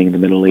been happening in the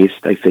Middle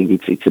East. I think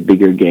it's a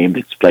bigger game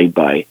that's played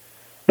by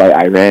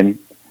Iran,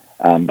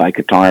 by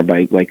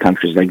Qatar, by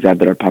countries like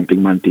that are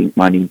pumping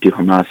money into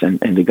Hamas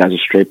and the Gaza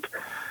Strip.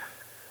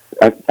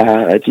 At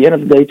the end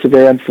of the day, it's a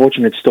very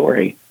unfortunate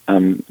story.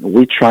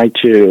 We try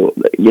to,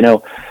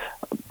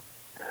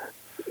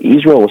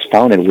 Israel was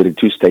founded with a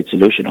two-state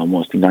solution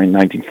almost in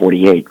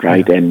 1948,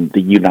 right? Yeah. And the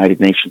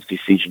United Nations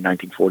decision in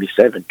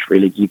 1947 to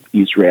really give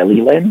Israeli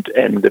land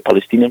and the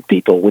Palestinian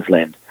people with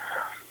land.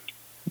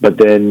 But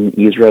then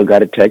Israel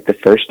got attacked the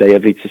first day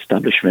of its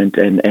establishment,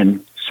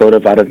 and sort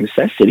of out of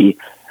necessity,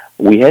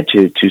 we had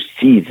to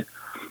seize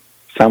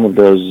some of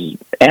those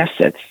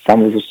assets,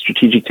 some of those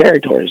strategic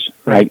territories,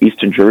 right?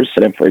 Eastern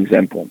Jerusalem, for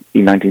example,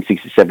 in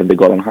 1967, the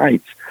Golan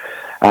Heights.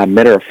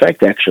 Matter of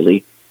fact,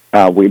 actually,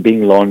 we're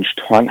being launched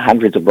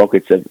hundreds of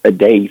rockets a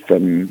day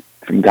from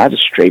Gaza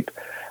Strip,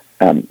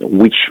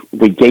 which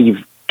we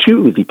gave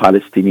to the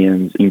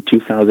Palestinians in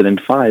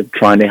 2005,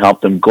 trying to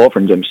help them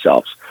govern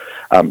themselves.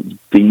 The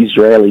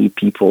Israeli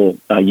people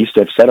used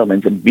to have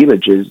settlements and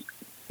villages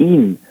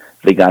in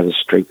the Gaza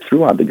Strip,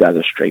 throughout the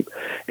Gaza Strip.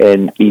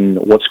 And in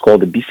what's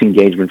called the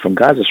disengagement from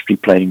Gaza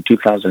Strip plan in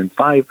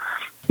 2005,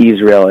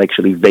 Israel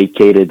actually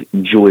vacated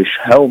Jewish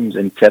homes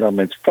and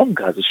settlements from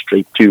Gaza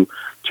Strip to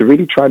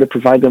really try to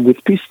provide them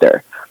with peace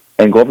there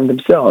and govern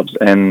themselves.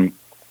 And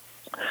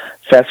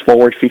fast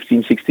forward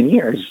 15, 16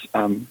 years,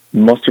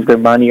 most of their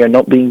money are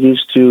not being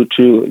used to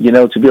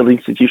build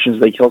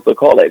institutions like Hillsdale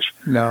College.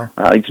 No.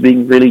 It's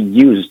being really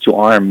used to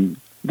arm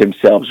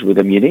themselves with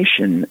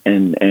ammunition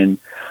and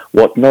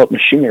whatnot,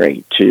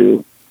 machinery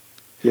to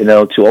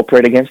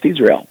operate against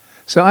Israel.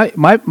 So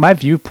my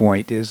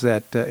viewpoint is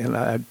that, and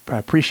I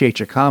appreciate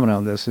your comment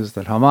on this, is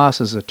that Hamas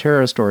is a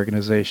terrorist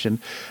organization.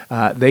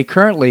 They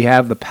currently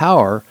have the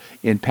power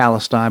in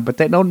Palestine, but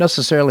they don't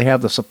necessarily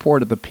have the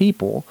support of the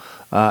people.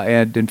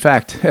 And in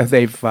fact,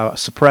 they've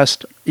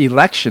suppressed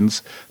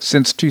elections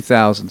since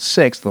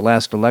 2006. The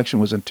last election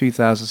was in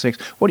 2006.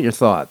 What are your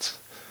thoughts?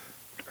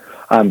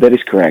 That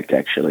is correct,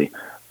 actually.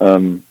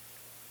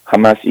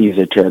 Hamas is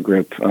a terror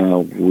group.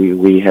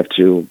 We have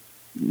to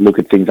look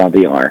at things how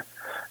they are.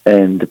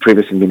 And the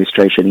previous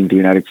administration in the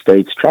United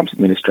States, Trump's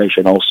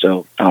administration,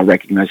 also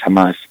recognized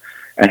Hamas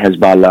and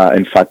Hezbollah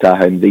and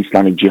Fatah and the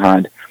Islamic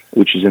Jihad,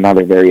 which is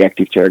another very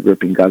active terror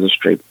group in Gaza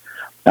Strip.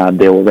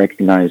 They were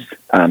recognized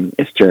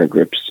as terror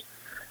groups.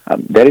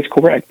 That is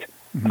correct.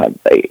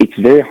 It's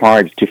very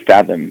hard to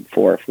fathom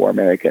for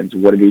Americans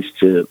what it is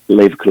to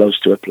live close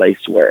to a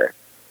place where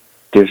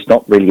there's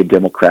not really a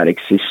democratic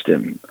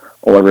system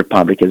or a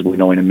republic as we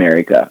know in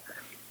America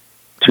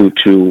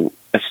to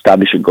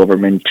establish a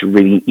government to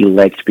really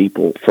elect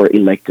people for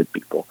elected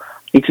people.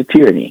 It's a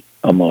tyranny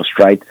almost,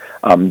 right?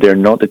 They're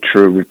not a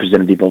true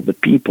representative of the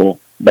people,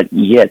 but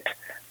yet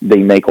they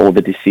make all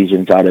the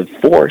decisions out of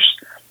force,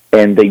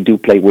 and they do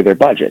play with their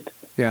budget.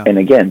 Yeah. And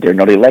again, they're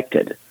not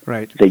elected.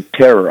 Right. They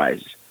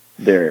terrorize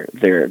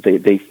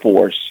they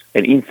force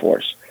and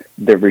enforce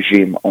their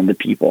regime on the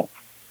people.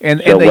 And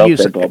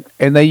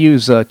they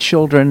use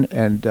children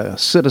and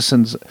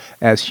citizens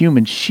as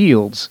human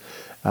shields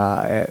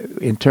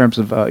in terms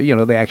of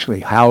they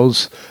actually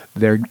house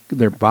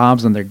their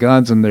bombs and their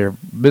guns and their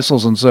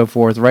missiles and so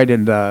forth right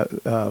in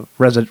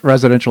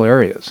residential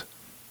areas.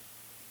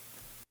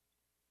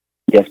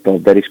 Yes,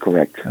 Bob, that is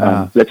correct.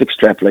 Let's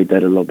extrapolate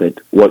that a little bit.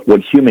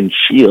 What human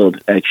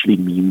shield actually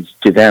means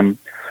to them,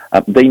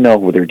 they know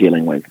who they're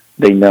dealing with.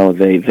 They know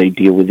they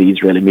deal with the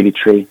Israeli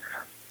military,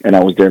 and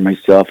I was there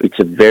myself. It's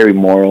a very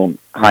moral,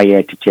 high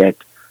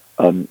etiquette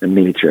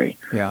military.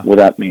 Yeah. What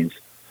that means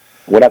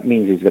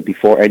is that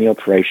before any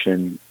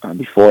operation,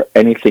 before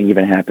anything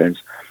even happens,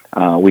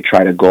 we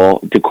try to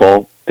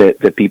call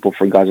the people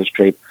from Gaza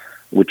Strip.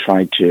 We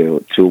try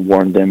to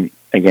warn them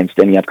against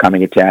any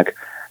upcoming attack.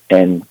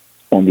 And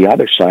on the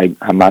other side,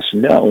 Hamas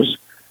knows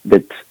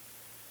that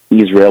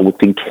Israel would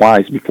think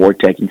twice before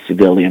attacking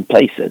civilian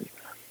places.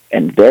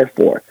 And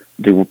therefore,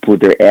 they will put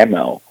their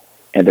ammo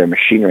and their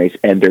machineries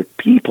and their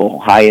people,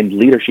 high-end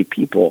leadership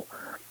people,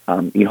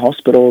 in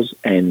hospitals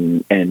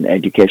and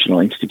educational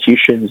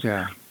institutions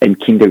and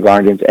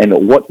kindergartens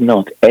and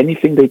whatnot,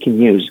 anything they can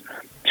use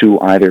to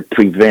either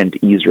prevent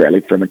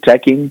Israel from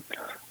attacking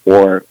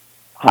or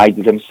hide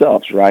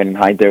themselves, right, and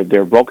hide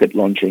their rocket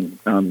launching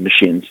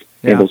machines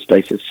in those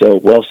places. So,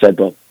 well said,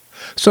 Bob.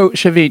 So,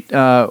 Shavit,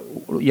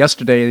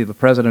 yesterday the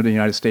President of the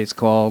United States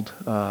called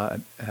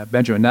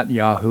Benjamin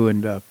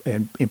Netanyahu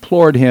and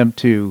implored him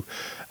to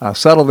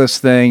settle this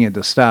thing and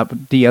to stop,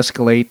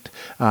 de-escalate.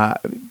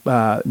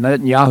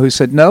 Netanyahu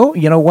said, no,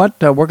 you know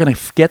what, we're going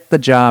to get the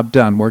job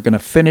done. We're going to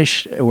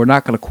finish. We're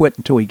not going to quit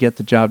until we get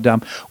the job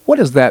done. What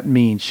does that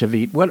mean,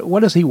 Shavit? What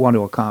does he want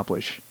to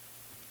accomplish?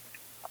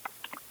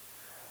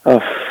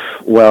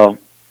 Well,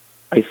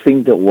 I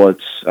think that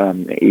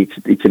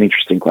it's an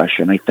interesting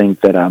question. I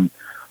think that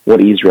what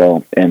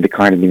Israel and the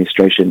current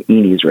administration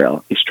in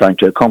Israel is trying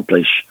to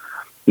accomplish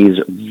is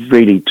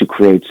really to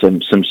create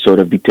some sort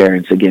of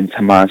deterrence against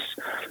Hamas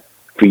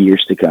for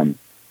years to come.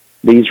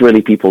 The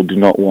Israeli people do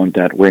not want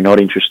that. We're not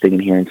interested in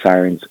hearing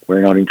sirens.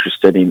 We're not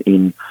interested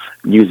in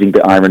using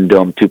the Iron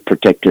Dome to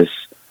protect us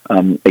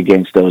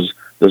against those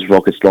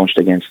rockets launched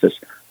against us.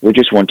 We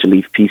just want to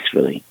live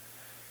peacefully.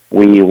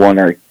 We want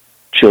our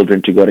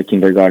children to go to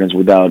kindergartens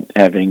without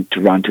having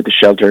to run to the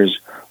shelters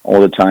all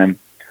the time.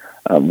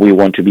 We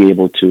want to be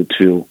able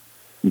to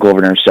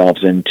govern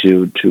ourselves and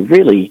to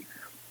really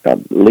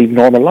live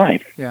normal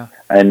life. Yeah.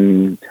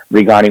 And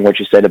regarding what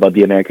you said about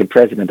the American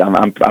president,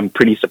 I'm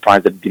pretty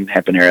surprised that it didn't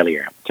happen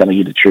earlier. Telling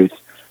you the truth,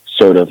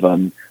 sort of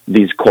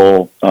this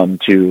call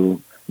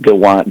to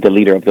the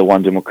leader of the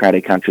one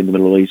democratic country in the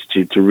Middle East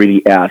to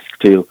really ask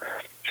to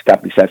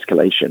stop this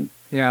escalation.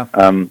 Yeah.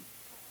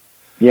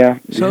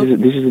 This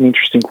is an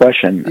interesting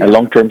question. Yeah. A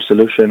long-term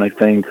solution, I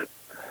think.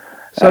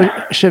 So,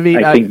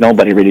 Shavit, I think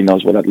nobody really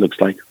knows what that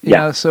looks like.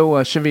 Yeah. So,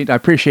 Shavit, I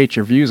appreciate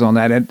your views on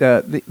that. And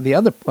the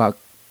other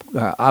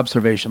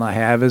observation I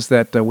have is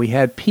that we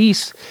had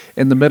peace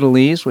in the Middle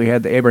East. We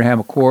had the Abraham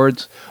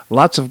Accords,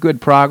 lots of good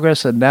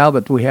progress. And now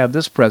that we have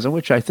this president,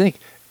 which I think,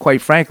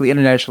 quite frankly,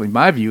 internationally,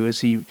 my view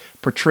is he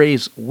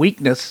portrays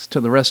weakness to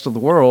the rest of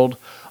the world.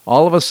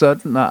 All of a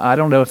sudden, I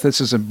don't know if this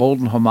has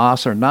emboldened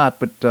Hamas or not,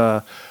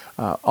 but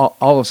all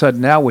of a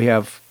sudden now we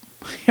have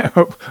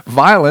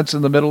violence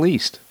in the Middle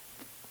East.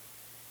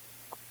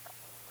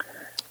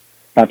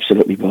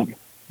 Absolutely, Bob.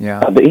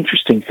 Yeah. The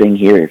interesting thing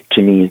here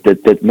to me is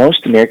that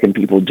most American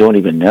people don't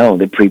even know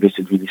the previous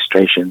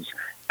administration's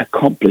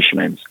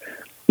accomplishments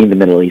in the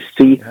Middle East.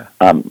 See,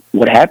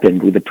 what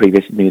happened with the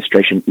previous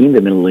administration in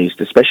the Middle East,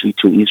 especially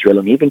to Israel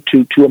and even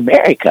to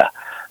America,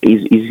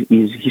 is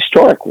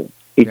historical.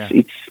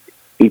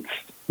 It's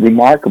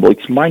remarkable.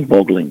 It's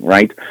mind-boggling,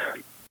 right?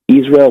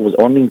 Israel was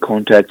only in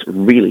contact,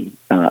 really,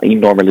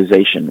 in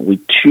normalization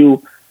with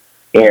two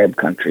Arab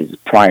countries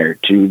prior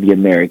to the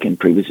American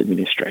previous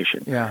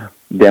administration. Yeah.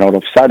 Then all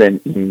of a sudden,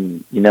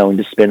 in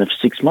the span of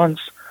 6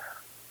 months,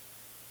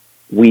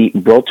 we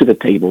brought to the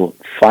table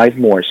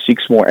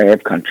 6 more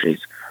Arab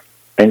countries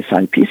and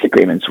signed peace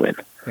agreements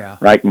with. Yeah.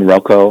 Right?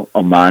 Morocco,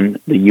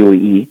 Oman, the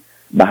UAE,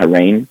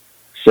 Bahrain,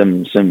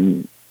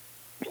 some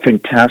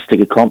fantastic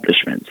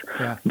accomplishments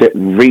that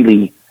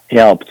really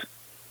helped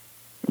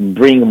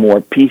bring more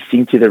peace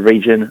into the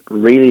region,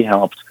 really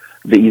helped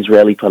the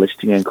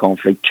Israeli-Palestinian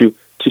conflict to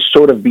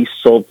sort of be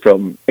solved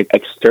from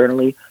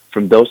externally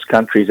from those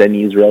countries and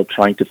Israel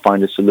trying to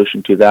find a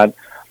solution to that,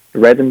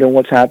 rather than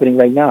what's happening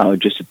right now.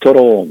 Just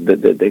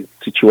the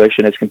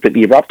situation has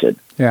completely erupted.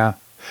 Yeah.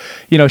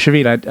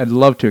 Shavit, I'd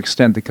love to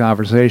extend the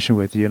conversation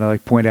with you. I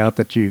point out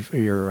that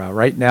you're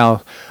right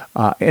now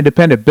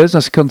independent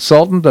business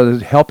consultant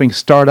helping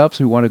startups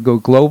who want to go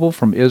global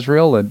from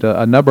Israel, and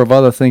a number of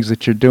other things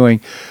that you're doing.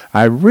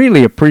 I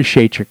really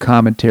appreciate your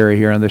commentary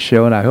here on the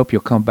show, and I hope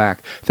you'll come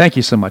back. Thank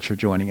you so much for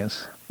joining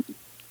us.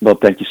 Well,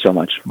 thank you so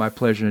much. My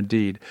pleasure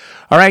indeed.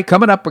 All right,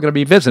 coming up, we're going to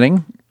be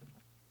visiting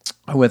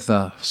with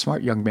a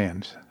smart young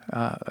man.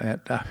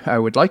 I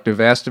would like to have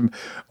asked him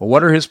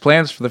what are his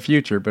plans for the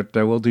future, but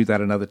we'll do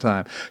that another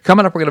time.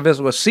 Coming up, we're going to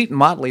visit with Seton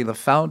Motley, the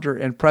founder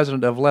and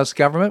president of Less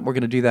Government. We're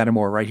going to do that and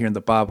more right here in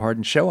the Bob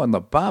Harden Show on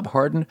the Bob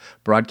Harden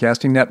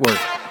Broadcasting Network.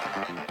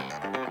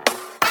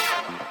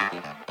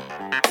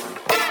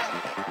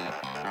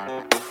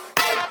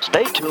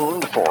 Stay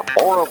tuned for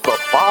more of the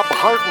Bob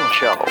Harden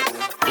Show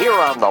here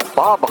on the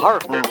Bob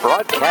Harden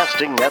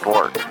Broadcasting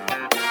Network.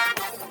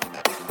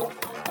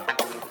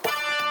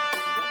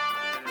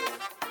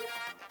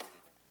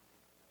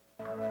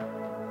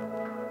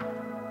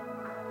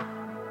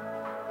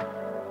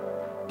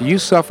 Do you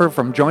suffer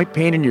from joint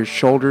pain in your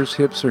shoulders,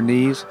 hips, or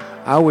knees?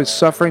 I was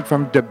suffering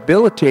from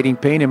debilitating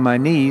pain in my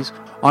knees.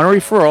 On a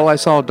referral, I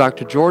saw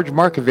Dr. George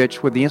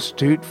Markovich with the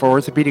Institute for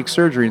Orthopedic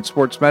Surgery and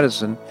Sports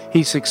Medicine.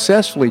 He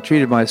successfully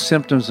treated my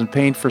symptoms and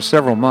pain for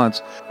several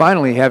months.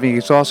 Finally, having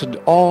exhausted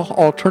all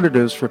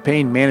alternatives for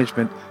pain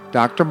management,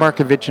 Dr.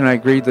 Markovich and I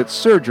agreed that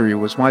surgery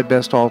was my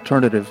best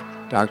alternative.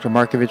 Dr.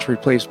 Markovich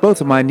replaced both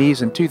of my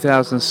knees in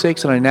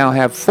 2006, and I now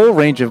have full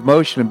range of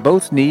motion in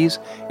both knees,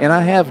 and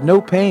I have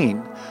no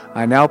pain.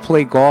 I now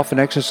play golf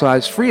and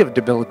exercise free of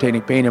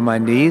debilitating pain in my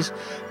knees.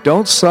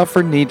 Don't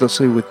suffer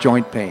needlessly with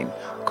joint pain.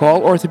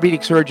 Call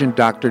orthopedic surgeon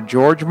Dr.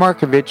 George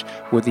Markovich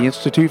with the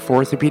Institute for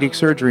Orthopedic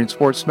Surgery and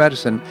Sports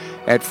Medicine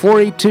at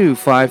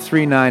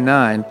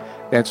 482-5399.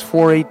 That's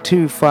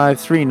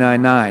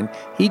 482-5399.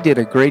 He did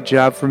a great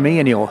job for me,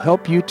 and he'll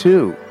help you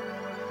too.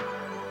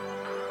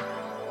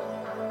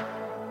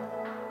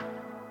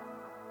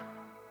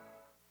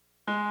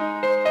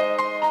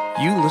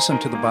 You listen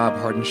to The Bob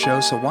Harden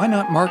Show, so why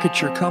not market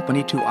your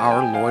company to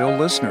our loyal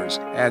listeners?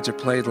 Ads are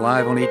played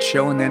live on each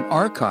show and then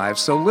archived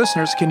so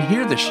listeners can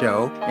hear the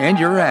show and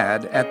your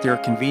ad at their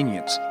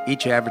convenience.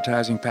 Each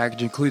advertising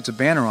package includes a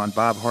banner on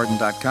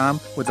bobharden.com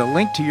with a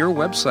link to your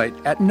website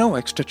at no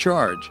extra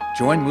charge.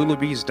 Join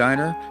Lulabee's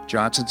Diner,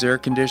 Johnson's Air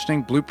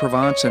Conditioning, Blue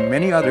Provence, and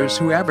many others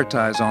who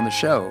advertise on the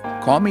show.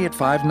 Call me at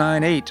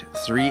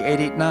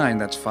 598-3889,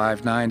 that's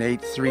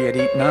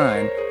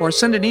 598-3889, or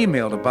send an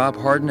email to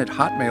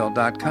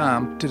bobharden@hotmail.com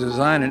to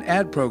design an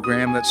ad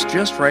program that's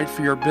just right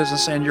for your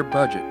business and your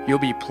budget. You'll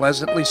be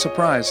pleasantly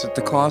surprised at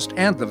the cost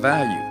and the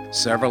value.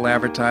 Several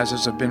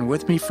advertisers have been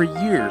with me for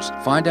years.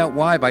 Find out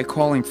why by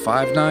calling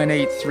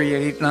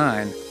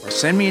 598-3889 or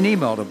send me an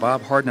email to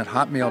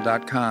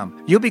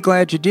bobharden@hotmail.com. You'll be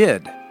glad you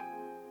did.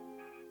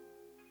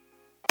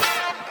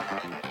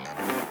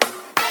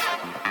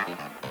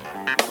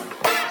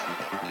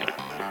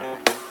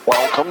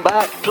 Welcome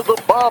back to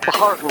the Bob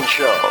Harden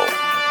Show.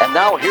 And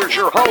now here's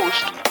your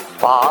host,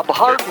 Bob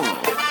Harden.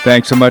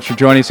 Thanks so much for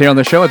joining us here on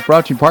the show. It's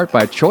brought to you in part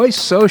by Choice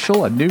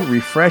Social, a new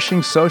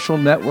refreshing social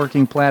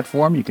networking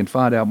platform. You can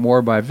find out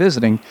more by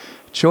visiting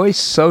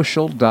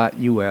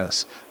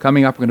choicesocial.us.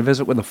 Coming up, we're going to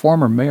visit with the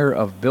former mayor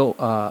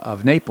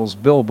of Naples,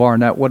 Bill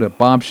Barnett. What a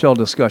bombshell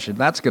discussion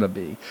that's going to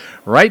be.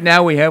 Right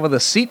now, we have with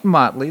us Seton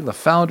Motley, the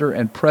founder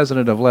and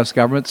president of Less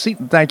Government.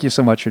 Seton, thank you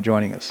so much for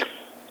joining us.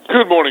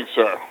 Good morning,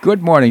 sir.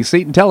 Good morning,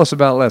 Seton. Tell us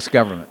about Less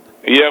Government.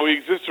 Yeah, we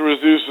exist to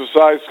reduce the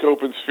size,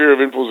 scope, and sphere of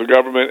influence of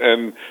government,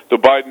 and the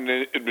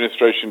Biden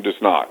administration does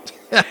not.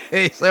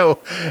 So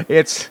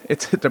it's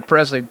a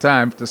depressing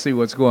time to see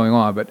what's going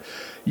on, but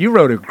you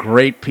wrote a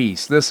great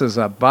piece. This is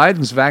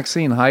Biden's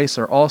vaccine heists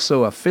are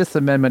also a Fifth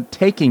Amendment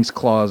takings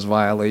clause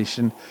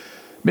violation.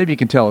 Maybe you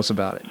can tell us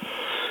about it.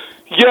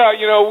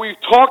 Yeah, we've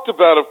talked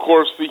about, of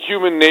course, the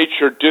human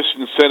nature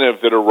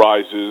disincentive that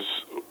arises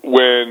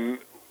when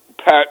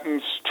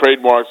patents,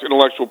 trademarks,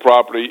 intellectual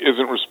property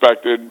isn't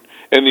respected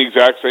in the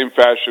exact same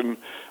fashion,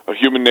 a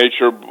human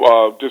nature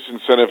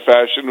disincentive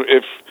fashion,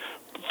 if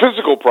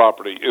physical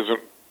property isn't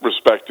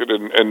respected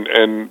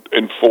and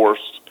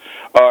enforced.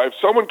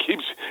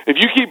 If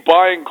you keep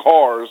buying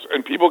cars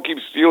and people keep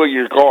stealing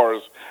your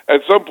cars,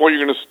 at some point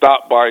you're going to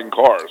stop buying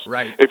cars.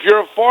 Right. If you're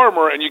a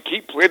farmer and you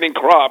keep planting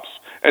crops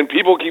and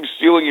people keep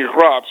stealing your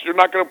crops, you're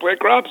not going to plant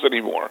crops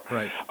anymore.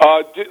 Right.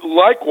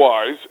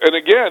 Likewise, and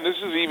again, this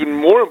is even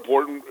more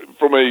important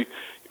from a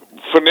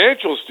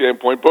financial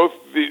standpoint, both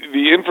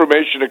the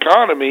information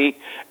economy,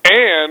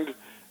 and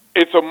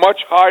it's a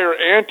much higher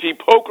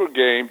anti-poker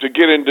game to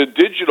get into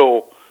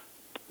digital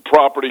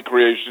property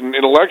creation,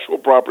 intellectual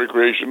property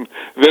creation,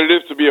 than it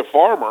is to be a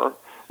farmer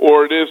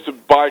or it is to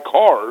buy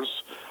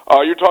cars.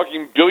 You're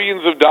talking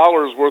billions of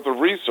dollars worth of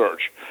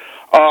research.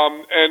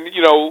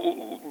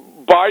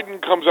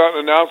 Biden comes out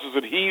and announces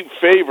that he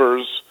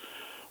favors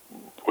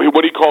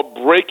what he called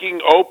breaking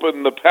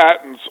open the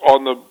patents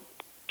on the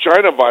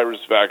China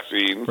virus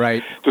vaccine.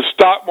 Right. The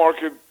stock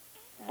market,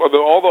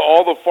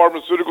 all the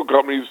pharmaceutical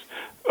companies,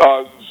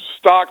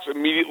 stocks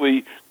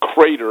immediately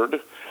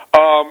cratered,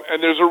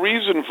 and there's a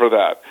reason for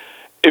that.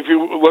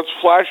 let's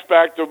flash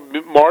back to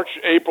March,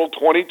 April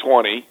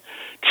 2020.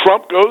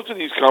 Trump goes to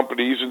these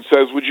companies and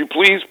says, would you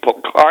please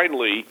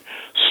kindly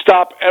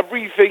stop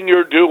everything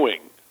you're doing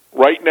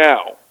right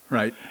now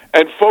Right.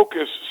 and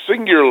focus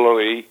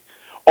singularly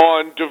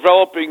on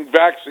developing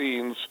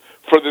vaccines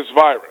for this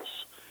virus.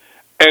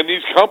 And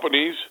these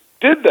companies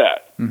did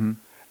that. Mm-hmm.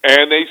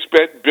 And they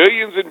spent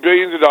billions and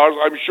billions of dollars.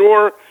 I'm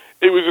sure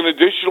it was an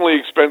additionally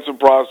expensive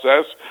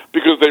process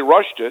because they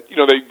rushed it. You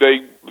know,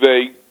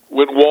 they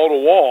went wall to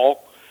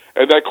wall,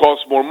 and that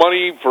costs more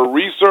money for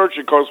research.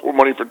 It costs more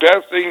money for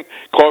testing.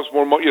 It costs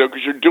more money,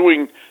 because you're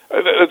doing.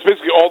 That's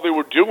basically all they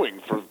were doing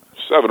for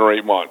 7 or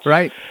 8 months.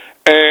 Right.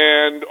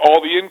 And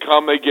all the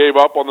income they gave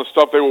up on the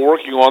stuff they were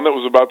working on that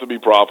was about to be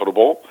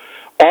profitable.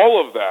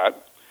 All of that.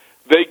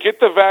 They get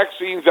the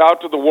vaccines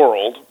out to the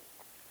world,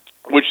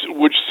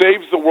 which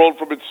saves the world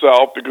from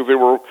itself because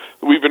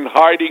we've been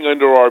hiding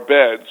under our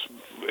beds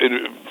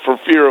for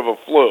fear of a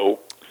flu.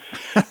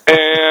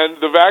 And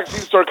the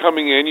vaccines start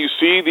coming in. You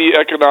see the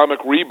economic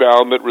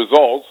rebound that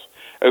results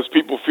as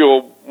people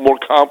feel more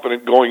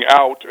confident going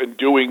out and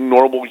doing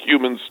normal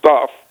human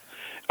stuff.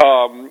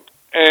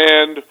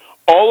 And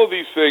all of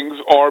these things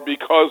are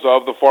because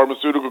of the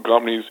pharmaceutical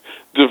companies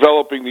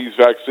developing these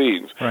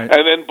vaccines. Right.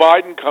 And then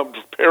Biden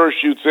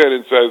parachutes in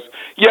and says,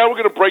 yeah, we're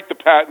going to break the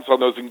patents on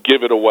those and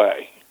give it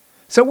away.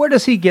 So where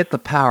does he get the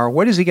power?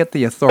 Where does he get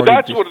the authority?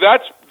 That's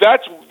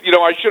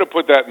I should have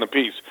put that in the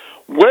piece.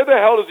 Where the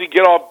hell does he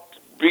get off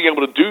being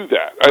able to do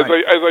that? As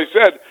I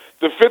said,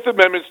 the Fifth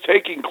Amendment's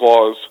taking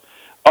clause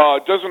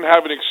doesn't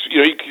have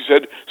he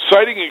said,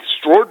 citing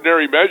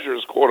extraordinary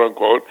measures, quote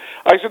unquote.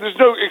 I said, there's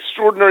no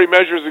extraordinary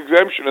measures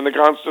exemption in the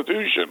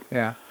Constitution.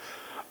 Yeah.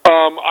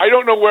 I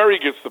don't know where he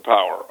gets the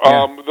power.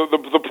 Yeah.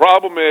 The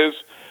problem is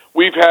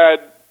we've had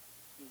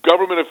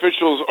government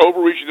officials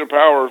overreaching their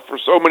power for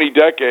so many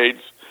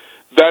decades.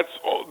 That's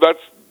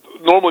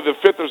normally the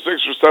fifth or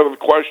sixth or seventh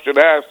question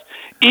asked,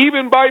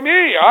 even by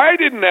me. I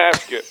didn't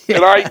ask it,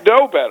 and I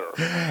know better.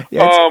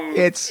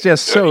 It's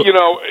just so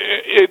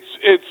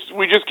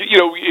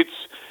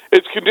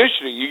it's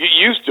conditioning. You get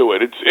used to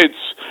it.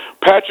 It's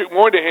Patrick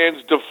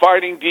Moynihan's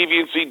defining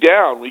deviancy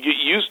down. We get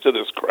used to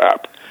this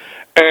crap,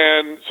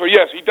 and so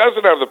yes, he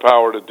doesn't have the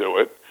power to do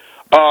it.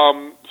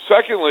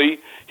 Secondly,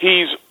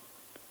 he's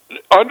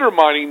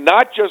undermining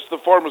not just the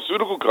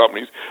pharmaceutical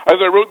companies.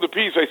 As I wrote in the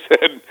piece, I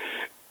said,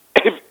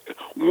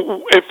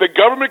 if the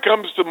government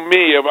comes to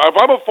me, if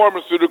I'm a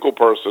pharmaceutical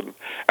person,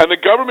 and the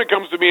government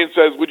comes to me and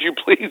says, would you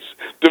please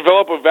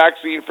develop a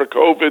vaccine for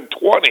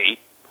COVID-20,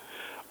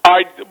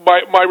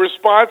 my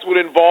response would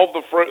involve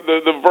the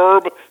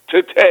verb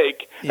to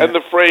take and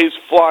the phrase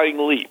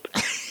flying leap.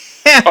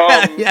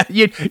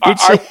 you'd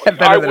say that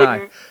better than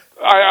I.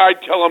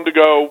 I'd tell him to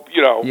go,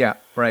 Yeah,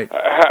 right.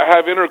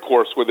 have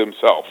intercourse with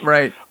himself.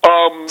 Right.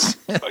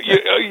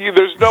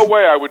 There's no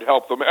way I would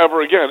help them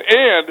ever again.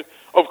 And,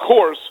 of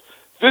course,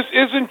 this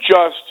isn't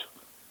just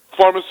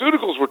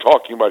pharmaceuticals we're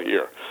talking about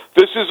here.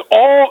 This is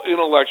all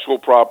intellectual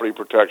property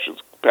protections,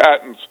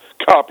 patents,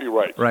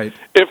 copyright. Right.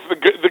 If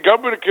the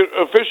government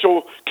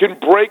official can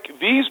break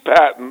these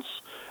patents,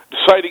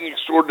 citing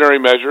extraordinary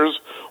measures,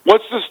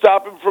 what's to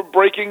stop him from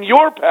breaking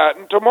your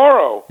patent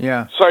tomorrow?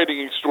 Yeah.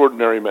 Citing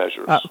extraordinary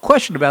measures.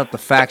 Question about the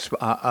facts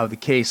of the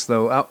case,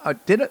 though.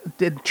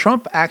 Did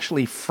Trump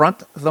actually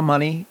front the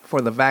money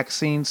for the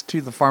vaccines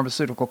to the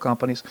pharmaceutical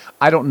companies?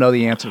 I don't know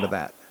the answer to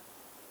that.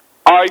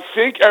 I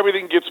think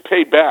everything gets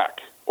paid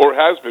back, or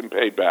has been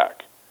paid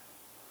back.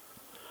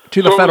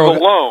 To the federal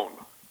loan.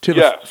 To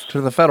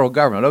the federal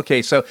government.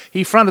 Okay, so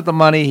he fronted the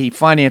money, he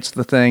financed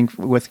the thing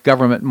with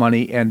government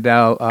money, and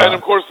now. And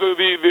of course, there was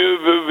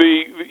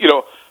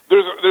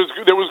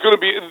going to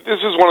be. This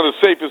is one of the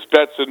safest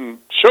bets in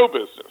show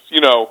business.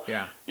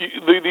 Yeah.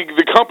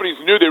 The companies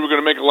knew they were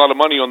going to make a lot of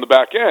money on the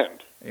back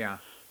end. Yeah.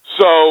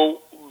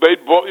 So they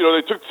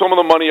took some of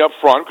the money up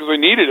front because they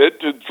needed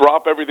it to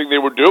drop everything they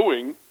were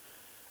doing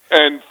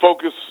and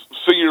focus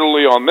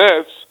singularly on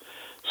this.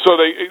 So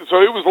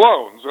it was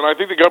loans, and I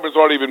think the government's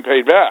already been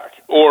paid back,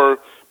 or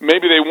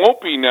maybe they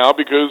won't be now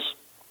because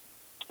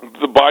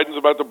the Biden's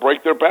about to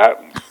break their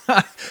patent.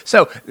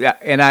 So, yeah,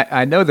 and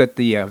I know that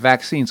the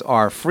vaccines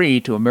are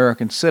free to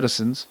American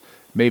citizens,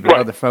 maybe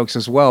other folks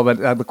as well.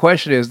 But the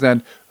question is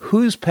then,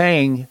 who's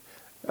paying?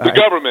 The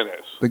government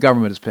is. The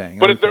government is paying,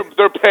 but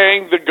they're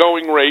paying the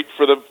going rate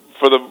for the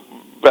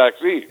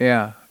vaccine.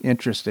 Yeah,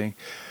 interesting.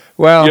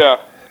 Well, yeah.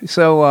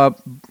 So,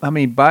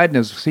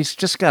 Biden he's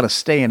just got to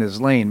stay in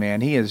his lane, man.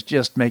 He is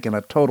just making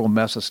a total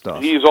mess of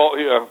stuff. He's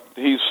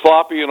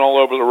sloppy and all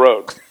over the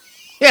road.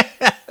 Yeah.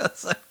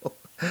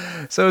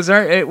 So is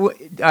there?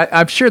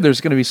 I'm sure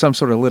there's going to be some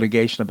sort of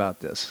litigation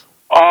about this.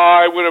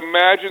 I would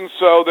imagine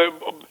so. That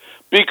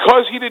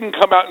because he didn't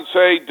come out and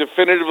say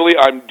definitively,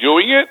 "I'm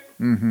doing it,"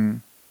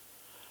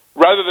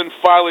 rather than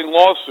filing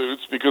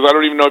lawsuits, because I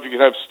don't even know if you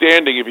can have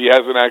standing if he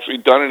hasn't actually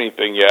done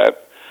anything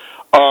yet.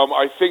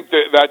 I think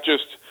that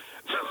just.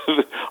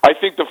 I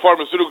think the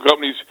pharmaceutical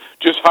companies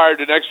just hired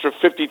an extra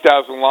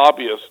 50,000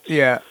 lobbyists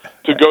to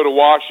go to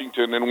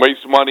Washington and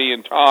waste money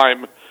and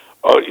time,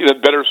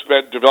 better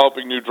spent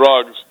developing new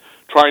drugs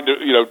trying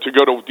to, to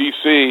go to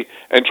D.C.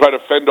 and try to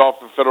fend off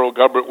the federal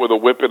government with a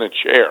whip and a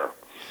chair.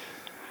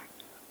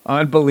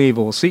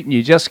 Unbelievable, Seton.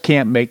 You just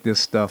can't make this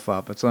stuff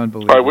up. It's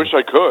unbelievable. I wish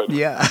I could.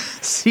 Yeah,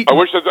 Seton. I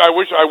wish I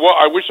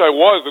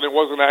was, and it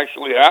wasn't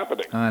actually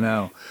happening. I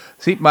know.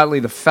 Seton Motley,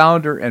 the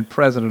founder and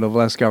president of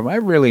Less Government. I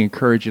really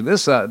encourage you.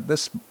 This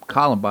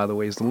column, by the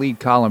way, is the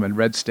lead column in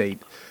Red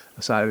State.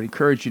 So I would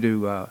encourage you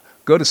to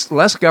go to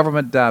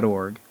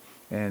lessgovernment.org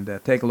and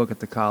take a look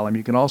at the column.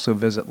 You can also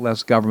visit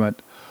Less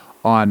Government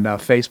on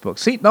Facebook.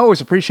 Seton,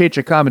 always appreciate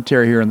your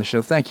commentary here on the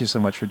show. Thank you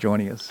so much for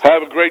joining us.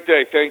 Have a great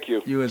day. Thank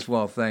you. You as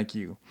well. Thank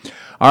you.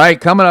 All right,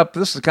 coming up,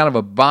 this is kind of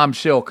a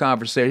bombshell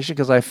conversation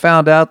because I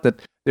found out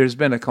that there's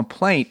been a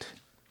complaint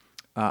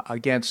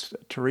against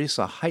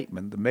Teresa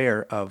Heitman, the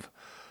mayor of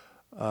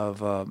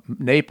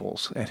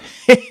Naples. And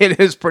it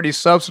is pretty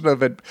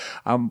substantive. And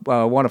I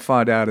want to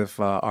find out if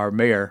our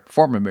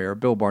former mayor,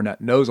 Bill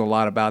Barnett, knows a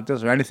lot about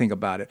this or anything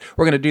about it.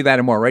 We're going to do that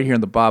and more right here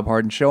on The Bob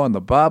Harden Show on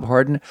the Bob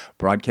Harden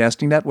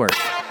Broadcasting Network.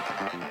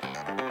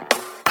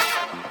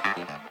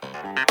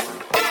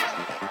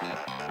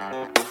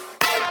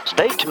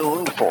 Stay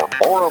tuned for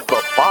more of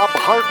The Bob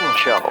Harden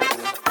Show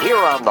here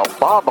on the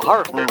Bob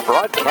Harden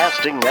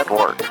Broadcasting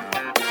Network.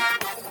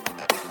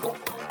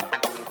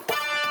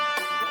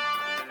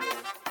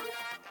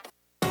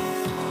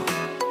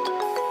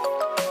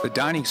 The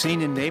dining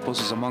scene in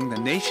Naples is among the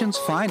nation's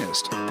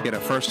finest. Get a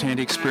first-hand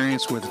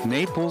experience with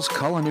Naples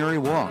Culinary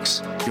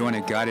Walks. Join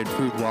a guided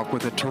food walk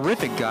with a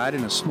terrific guide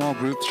in a small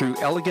group through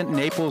elegant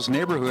Naples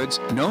neighborhoods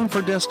known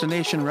for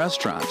destination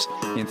restaurants.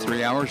 In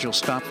 3 hours, you'll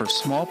stop for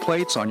small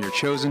plates on your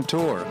chosen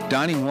tour.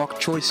 Dining walk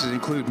choices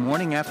include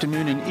morning,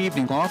 afternoon, and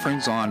evening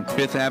offerings on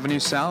 5th Avenue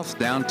South,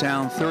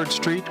 downtown 3rd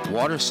Street,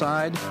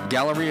 Waterside,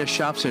 Galleria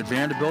shops at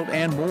Vanderbilt,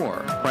 and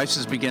more.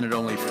 Prices begin at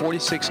only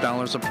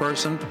 $46 a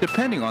person,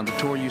 depending on the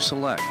tour you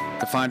select.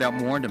 To find out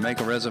more and to make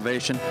a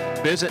reservation,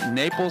 visit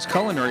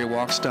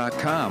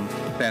NaplesCulinaryWalks.com.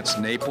 That's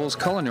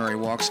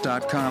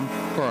NaplesCulinaryWalks.com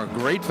for a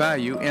great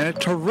value and a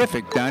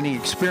terrific dining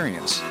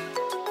experience.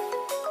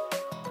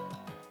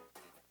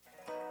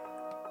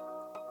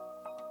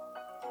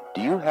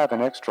 Do you have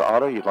an extra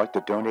auto you'd like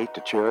to donate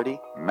to charity?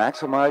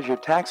 Maximize your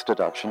tax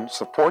deduction,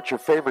 support your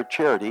favorite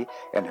charity,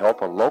 and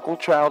help a local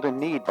child in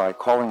need by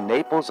calling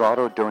Naples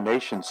Auto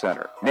Donation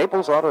Center.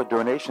 Naples Auto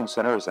Donation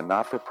Center is a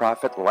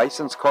not-for-profit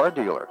licensed car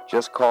dealer.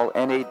 Just call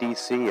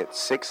NADC at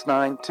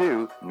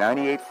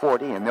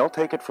 692-9840 and they'll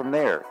take it from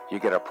there. You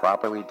get a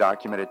properly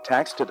documented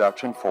tax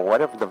deduction for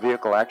whatever the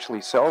vehicle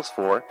actually sells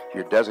for.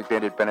 Your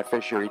designated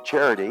beneficiary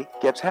charity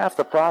gets half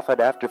the profit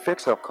after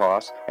fix-up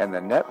costs, and the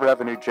net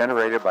revenue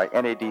generated by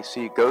NADC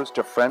goes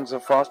to Friends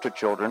of Foster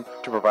Children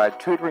to provide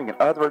tutoring and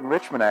other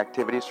enrichment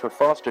activities for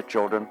foster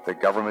children the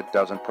government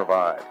doesn't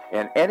provide.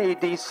 And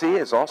NADC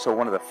is also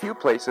one of the few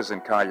places in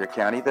Collier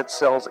County that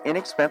sells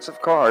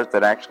inexpensive cars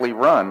that actually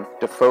run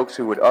to folks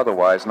who would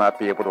otherwise not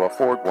be able to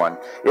afford one.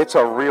 It's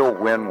a real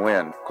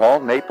win-win. Call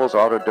Naples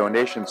Auto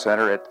Donation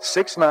Center at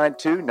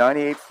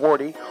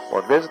 692-9840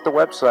 or visit the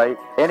website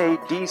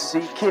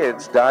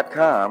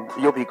nadckids.com.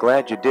 You'll be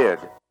glad you did.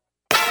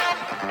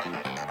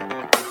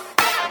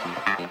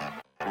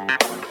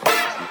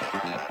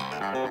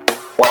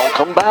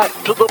 Welcome back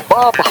to the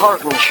Bob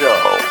Harden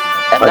Show.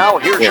 And now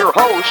here's your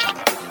host,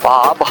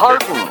 Bob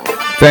Harden.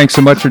 Thanks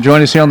so much for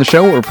joining us here on the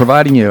show. We're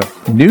providing you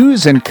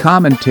news and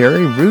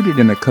commentary rooted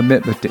in a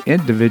commitment to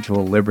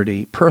individual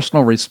liberty,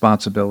 personal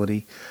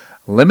responsibility,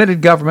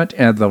 limited government,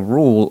 and the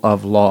rule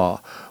of law.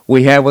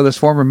 We have with us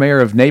former mayor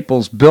of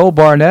Naples, Bill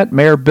Barnett.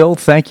 Mayor Bill,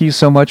 thank you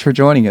so much for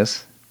joining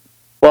us.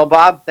 Well,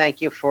 Bob,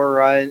 thank you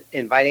for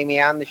inviting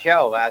me on the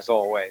show, as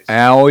always.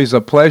 Always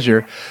a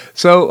pleasure.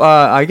 So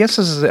I guess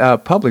this is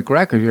a public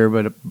record here,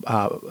 but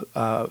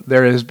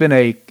there has been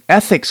a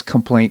ethics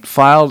complaint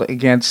filed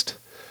against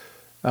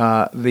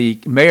the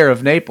mayor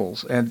of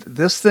Naples. And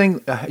this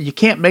thing, you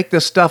can't make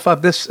this stuff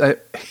up. This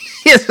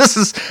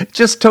is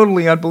just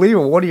totally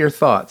unbelievable. What are your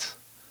thoughts?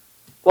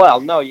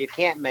 Well, no, you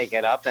can't make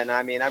it up. And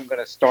I mean, I'm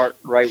going to start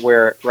right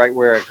where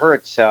it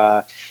hurts,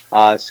 so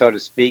to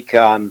speak.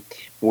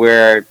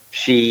 Where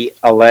she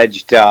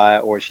alleged,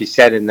 or she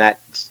said in that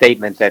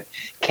statement that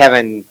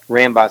Kevin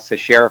Rambos, the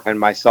sheriff, and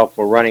myself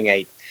were running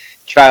a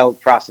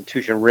child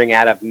prostitution ring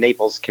out of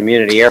Naples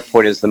Community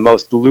Airport is the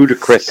most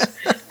ludicrous,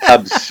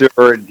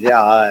 absurd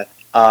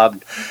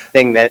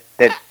thing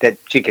that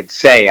she could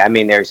say. I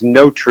mean, there's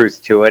no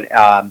truth to it.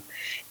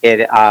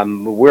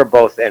 We're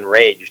both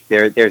enraged.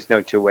 There's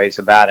no two ways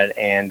about it,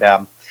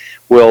 and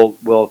we'll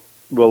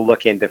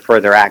look into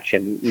further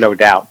action, no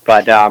doubt.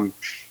 But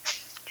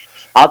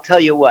I'll tell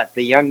you what,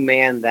 the young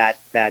man that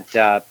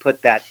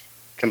put that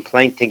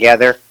complaint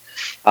together,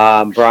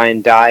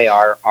 Brian Dye,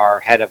 our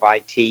head of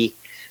IT, he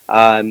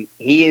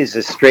is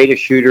as straight a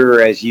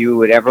shooter as you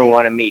would ever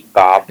want to meet,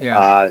 Bob.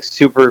 Yeah.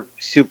 Super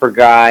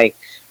guy,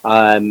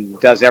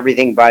 does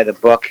everything by the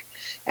book,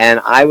 and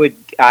I would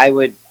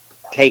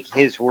take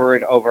his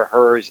word over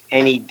hers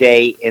any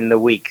day in the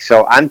week.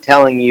 So I'm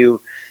telling you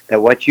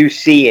that what you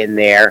see in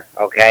there,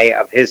 okay,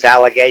 of his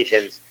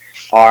allegations,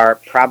 are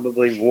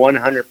probably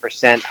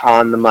 100%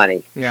 on the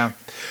money. Yeah.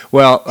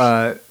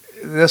 Well,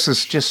 this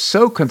is just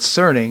so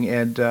concerning,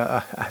 and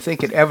I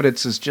think it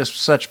evidences just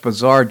such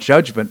bizarre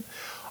judgment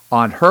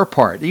on her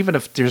part. Even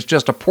if there's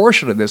just a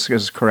portion of this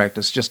is correct,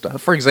 it's just,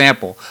 for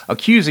example,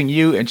 accusing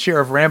you and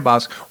Sheriff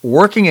Rambos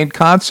working in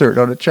concert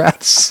on a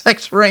child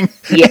sex ring.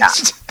 Yeah.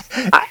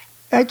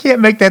 I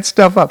can't make that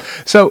stuff up.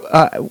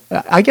 So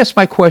I guess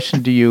my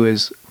question to you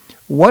is,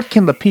 what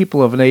can the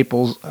people of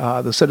Naples,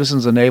 the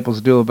citizens of Naples,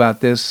 do about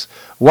this?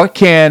 What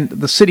can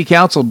the city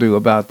council do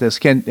about this?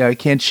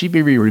 Can she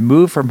be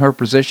removed from her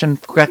position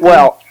quickly?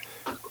 Well,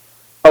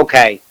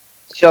 okay.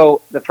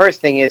 So the first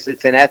thing is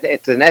it's an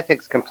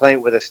ethics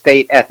complaint with a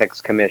state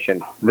ethics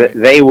commission. Right.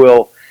 They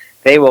will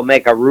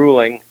make a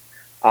ruling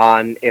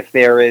on if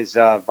there is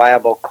a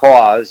viable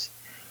cause,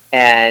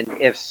 and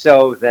if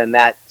so, then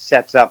that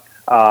sets up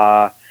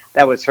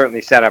that would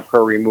certainly set up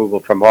her removal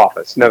from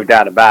office, no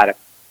doubt about it.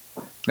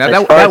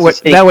 Now that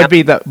would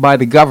be by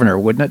the governor,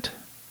 wouldn't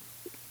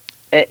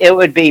it? It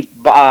would be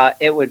by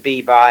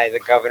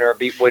the governor.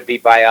 Would be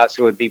by us.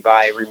 It would be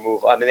by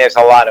removal. I mean, there's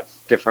a lot of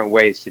different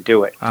ways to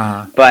do it.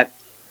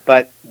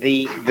 But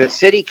the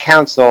city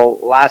council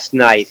last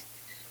night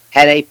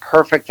had a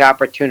perfect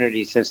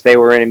opportunity, since they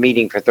were in a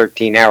meeting for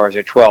 13 hours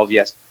or 12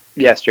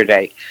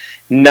 yesterday.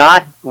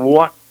 Not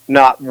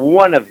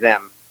one of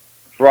them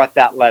brought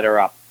that letter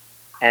up,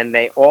 and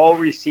they all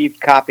received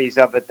copies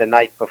of it the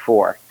night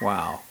before.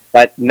 Wow.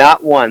 But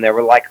not one. They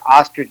were like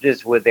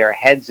ostriches with their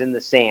heads in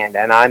the sand,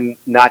 and I'm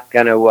not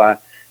going to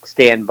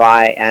stand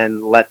by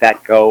and let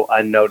that go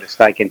unnoticed.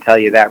 I can tell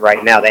you that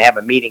right now. They have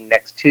a meeting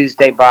next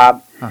Tuesday,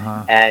 Bob,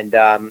 and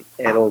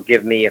it'll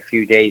give me a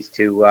few days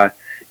to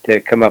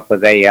come up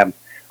with a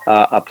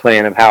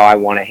plan of how I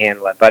want to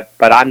handle it. But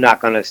I'm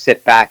not going to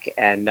sit back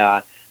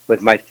and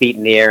with my feet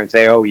in the air and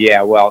say, oh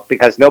yeah, well,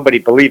 because nobody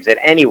believes it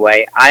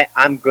anyway.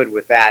 I'm good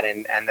with that,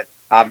 and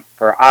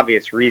for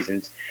obvious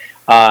reasons.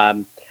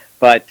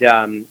 But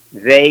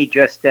they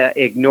just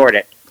ignored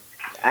it,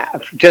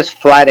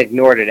 just flat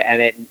ignored it, and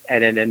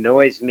it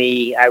annoys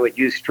me. I would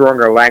use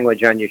stronger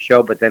language on your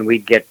show, but then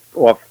we'd get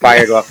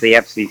fired off the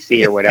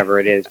FCC or whatever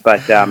it is.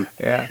 But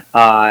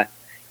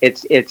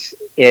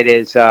it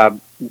is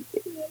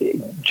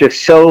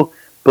just so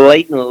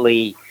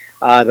blatantly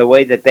the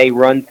way that they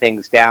run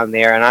things down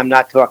there, and I'm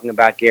not talking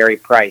about Gary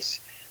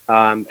Price.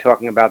 I'm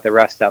talking about the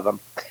rest of them,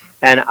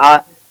 and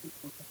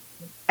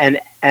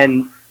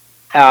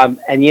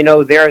you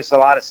know, there's a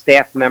lot of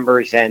staff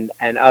members and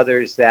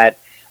others that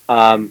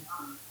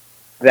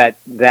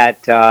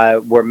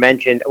were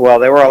mentioned. Well,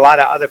 there were a lot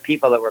of other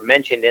people that were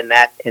mentioned in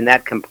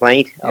that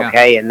complaint.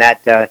 Okay, and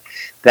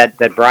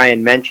that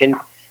Brian mentioned.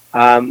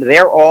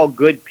 They're all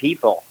good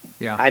people.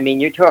 Yeah. I mean,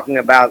 you're talking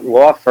about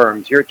law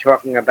firms. You're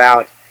talking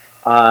about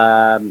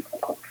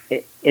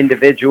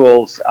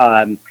individuals.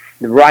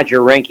 Roger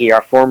Renke,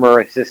 our former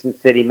assistant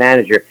city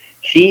manager.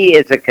 She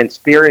is a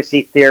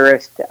conspiracy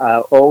theorist,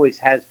 always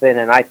has been,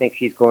 and I think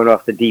she's going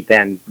off the deep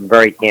end,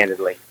 very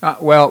candidly.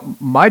 Well,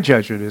 my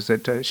judgment is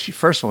that she,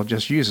 first of all,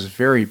 just uses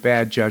very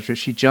bad judgment.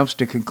 She jumps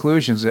to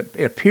conclusions. It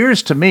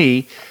appears to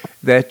me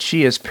that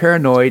she is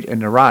paranoid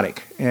and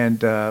neurotic, and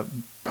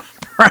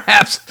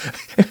perhaps.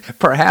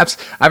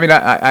 I mean,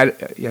 I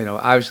you know,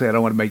 obviously, I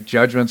don't want to make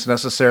judgments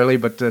necessarily,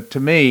 but to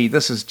me,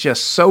 this is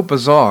just so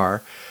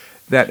bizarre.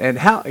 And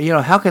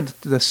how can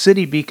the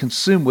city be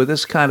consumed with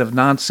this kind of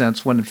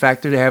nonsense when in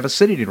fact they have a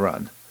city to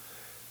run?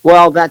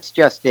 Well, that's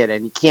just it,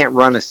 and you can't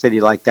run a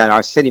city like that.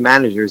 Our city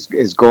manager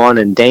is gone,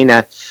 and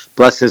Dana,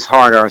 bless his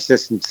heart, our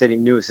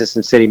new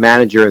assistant city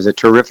manager, is a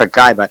terrific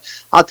guy. But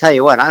I'll tell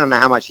you what, I don't know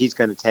how much he's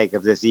going to take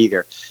of this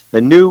either.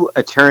 The new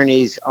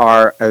attorneys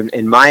are,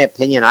 in my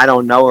opinion, I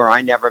don't know her,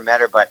 I never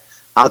met her, but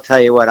I'll tell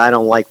you what, I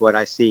don't like what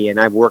I see, and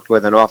I've worked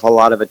with an awful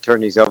lot of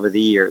attorneys over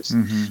the years.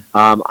 Mm-hmm.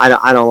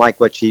 I don't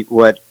like what she's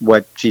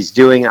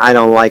doing. I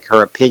don't like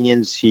her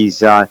opinions.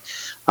 She's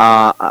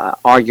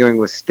arguing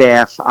with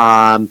staff.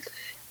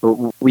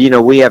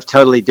 We have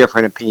totally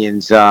different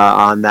opinions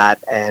on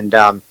that. And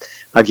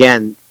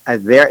again,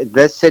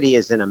 this city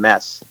is in a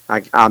mess.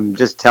 I'm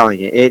just telling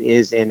you, it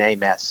is in a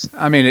mess.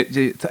 I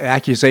mean,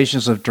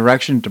 accusations of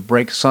direction to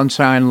break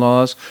sunshine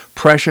laws,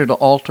 pressure to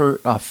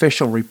alter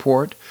official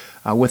report.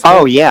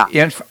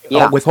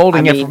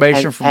 Withholding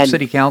information from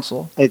city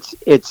council.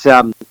 It's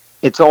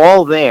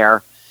all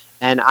there,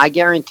 and I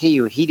guarantee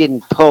you, he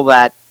didn't pull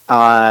that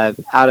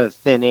out of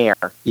thin air.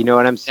 You know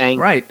what I'm saying?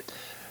 Right.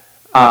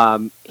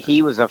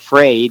 He was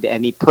afraid,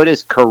 and he put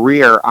his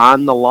career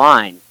on the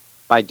line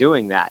by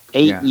doing that.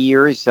 8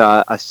 years,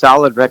 a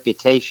solid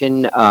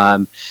reputation,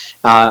 a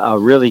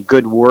really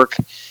good work,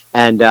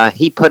 and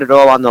he put it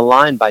all on the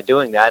line by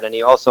doing that. And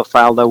he also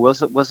filed a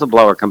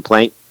whistleblower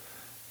complaint.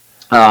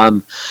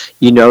 To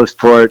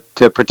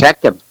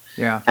protect him.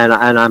 Yeah. And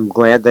I'm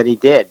glad that he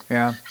did.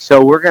 Yeah.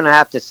 So we're going to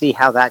have to see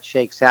how that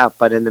shakes out.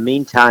 But in the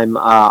meantime,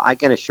 I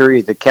can assure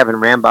you that Kevin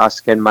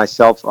Rambosk and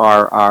myself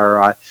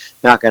are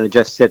not going to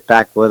just sit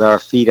back with our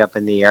feet up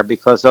in the air,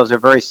 because those are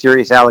very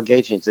serious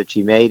allegations that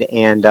she made.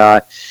 And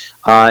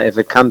if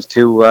it comes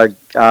to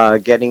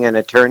getting an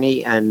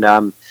attorney and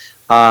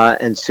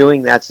and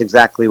suing, that's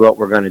exactly what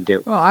we're going to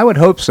do. Well, I would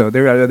hope so.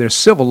 There's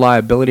civil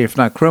liability, if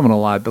not criminal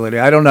liability.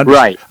 I don't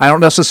Right. I don't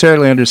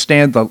necessarily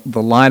understand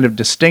the line of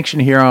distinction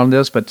here on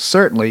this, but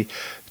certainly,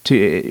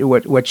 to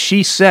what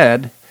she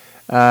said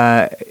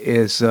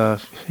is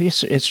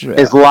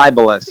It's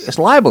libelous. It's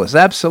libelous,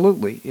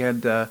 absolutely,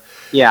 and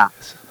Yeah.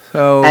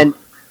 so. And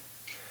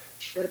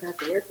what about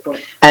the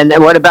airport? And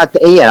then what about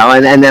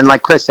and then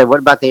like Chris said, what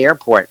about the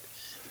airport?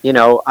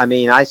 I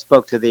mean, I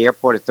spoke to the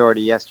airport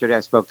authority yesterday.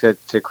 I spoke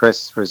to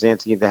Chris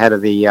Rosansky, the head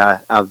of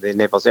the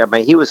Naples Air. I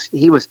mean,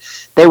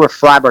 they were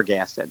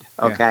flabbergasted.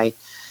 Okay,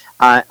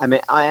 I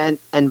mean,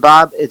 and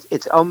Bob,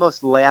 it's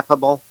almost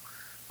laughable.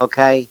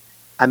 Okay,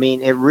 I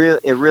mean, it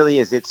really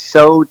is. It's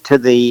so to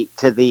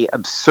the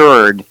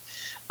absurd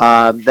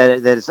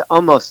that it's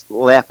almost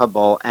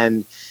laughable,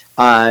 and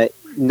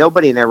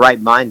nobody in their right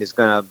mind is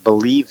going to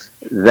believe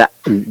that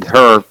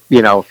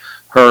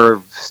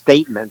her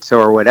statements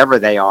or whatever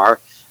they are.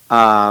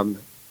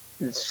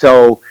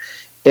 So,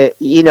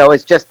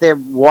 it's just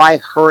why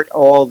hurt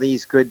all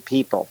these good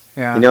people?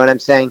 Yeah. You know what I'm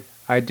saying?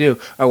 I do.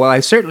 Well, I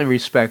certainly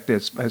respect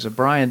this. As a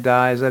Brian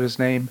Dye, is that his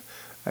name?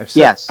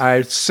 Yes.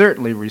 I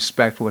certainly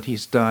respect what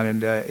he's done,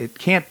 and it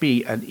can't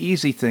be an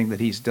easy thing that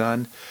he's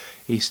done.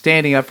 He's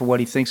standing up for what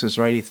he thinks is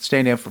right. He's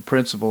standing up for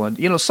principle,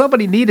 and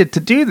somebody needed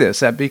to do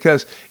this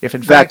because if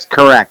in that's fact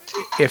correct.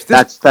 If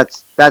this,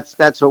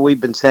 that's what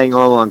we've been saying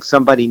all along.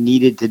 Somebody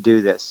needed to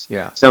do this.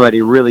 Yeah.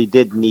 Somebody really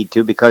did need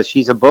to, because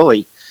she's a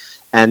bully,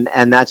 and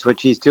that's what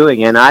she's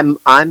doing. And I'm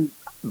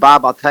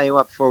Bob. I'll tell you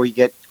what. Before we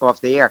get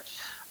off the air,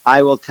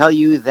 I will tell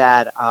you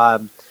that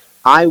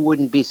I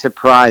wouldn't be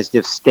surprised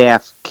if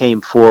staff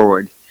came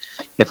forward.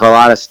 If a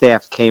lot of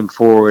staff came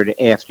forward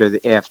after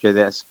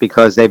this,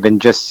 because they've been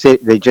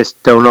they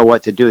just don't know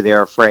what to do.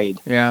 They're afraid.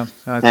 Yeah,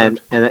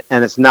 and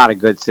it's not a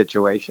good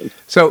situation.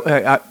 So,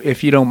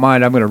 if you don't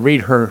mind, I'm going to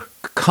read her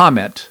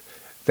comment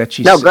that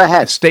she go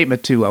ahead. A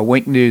statement to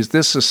Wink News.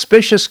 This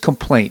suspicious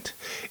complaint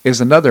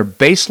is another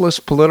baseless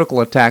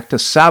political attack to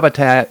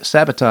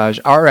sabotage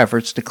our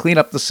efforts to clean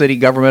up the city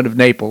government of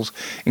Naples,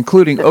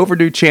 including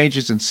overdue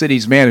changes in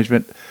city's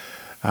management.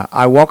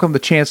 I welcome the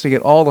chance to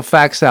get all the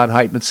facts out,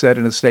 Heitman said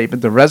in a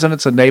statement. The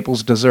residents of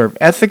Naples deserve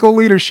ethical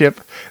leadership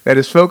that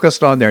is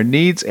focused on their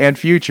needs and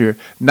future,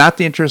 not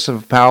the interests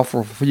of a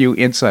powerful few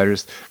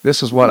insiders.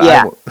 This is what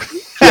I will...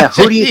 Yeah,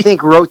 who do you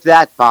think wrote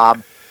that,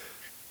 Bob?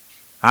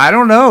 I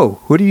don't know.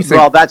 Who do you think?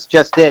 Well, that's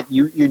just it.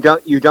 You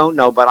don't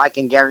know, but I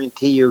can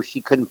guarantee you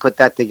she couldn't put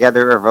that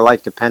together if her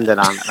life depended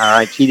on it. All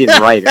right, she didn't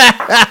write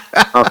it.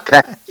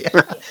 Okay,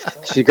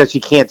 because she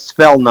can't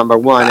spell, number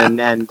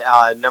one, and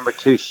number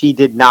two, she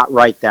did not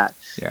write that.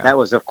 Yeah. That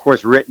was, of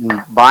course,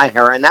 written by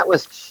her, and that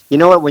was, you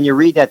know what? When you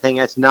read that thing,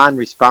 it's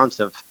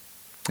non-responsive.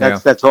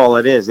 That's all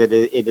it is. It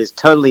is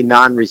totally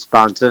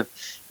non-responsive.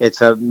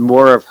 It's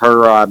more of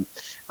her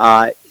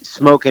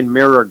smoke and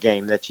mirror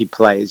game that she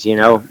plays.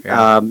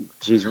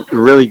 She's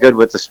really good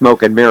with the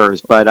smoke and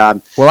mirrors. But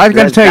well, I've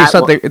got to tell you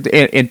something.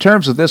 In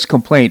terms of this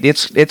complaint,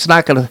 it's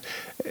not going to.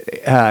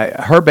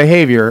 Her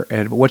behavior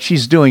and what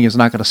she's doing is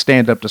not going to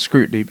stand up to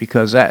scrutiny,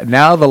 because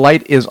now the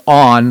light is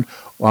on.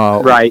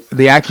 Right.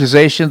 The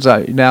accusations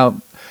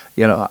now.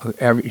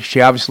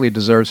 She obviously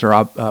deserves her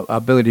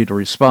ability to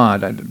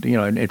respond.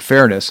 In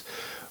fairness,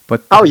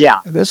 but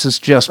this is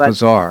just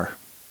bizarre.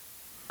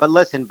 But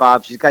listen,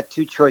 Bob, she's got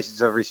two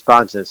choices of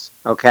responses,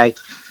 okay?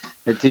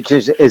 The two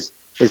choices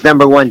is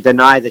number one,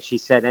 deny that she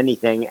said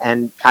anything,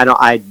 and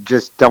I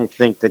just don't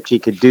think that she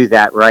could do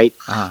that, right?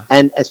 Uh-huh.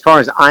 And as far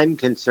as I'm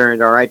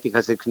concerned, all right,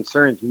 because it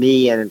concerns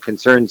me and it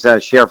concerns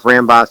Sheriff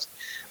Rambos,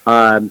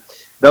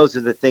 those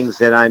are the things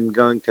that I'm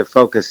going to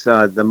focus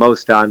the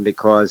most on,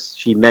 because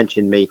she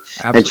mentioned me.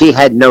 Absolutely. And she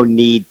had no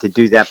need to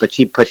do that, but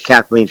she put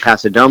Kathleen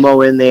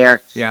Pasadomo in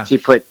there. Yeah. She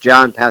put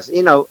John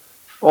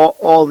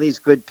all these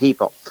good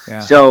people.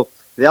 Yeah. So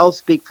they'll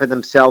speak for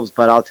themselves,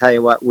 but I'll tell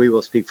you what, we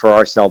will speak for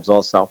ourselves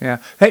also. Yeah.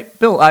 Hey,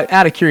 Bill,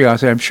 out of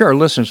curiosity, I'm sure our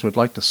listeners would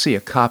like to see a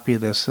copy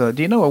of this. Do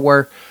you know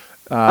where?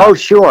 Oh,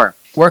 sure.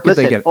 Where could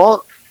they get it?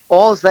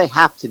 All they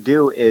have to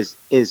do is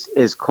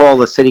call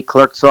the city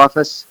clerk's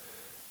office,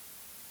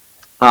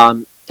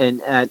 and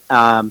at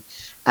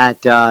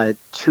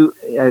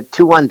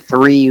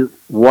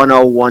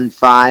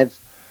 213-1015.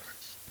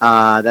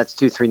 That's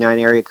 239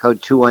 area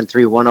code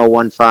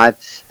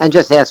 213-1015, and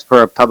just ask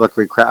for a public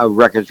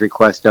records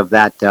request of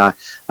that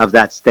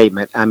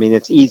statement. I mean,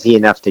 it's easy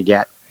enough to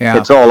get. Yeah.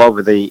 It's all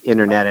over the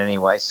internet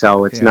anyway,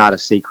 so it's not a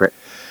secret.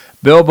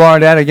 Bill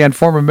Barnett, again,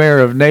 former mayor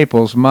of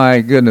Naples. My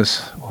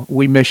goodness,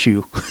 we miss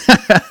you.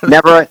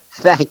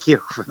 Thank you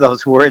for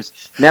those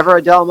words. Never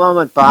a dull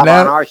moment, Bob,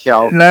 on our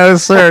show. No,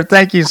 sir.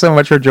 Thank you so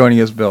much for joining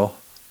us, Bill.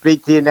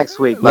 Speak to you next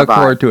week. Look Bye-bye.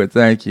 forward to it.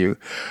 Thank you.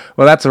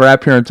 Well, that's a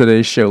wrap here on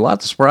today's show.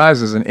 Lots of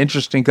surprises and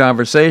interesting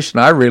conversation.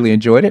 I really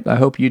enjoyed it. I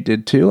hope you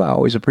did too. I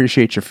always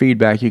appreciate your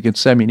feedback. You can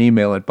send me an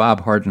email at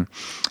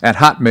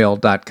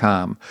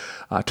bobharden@hotmail.com.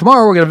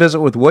 Tomorrow we're going to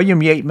visit with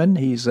William Yateman.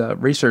 He's a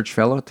research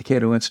fellow at the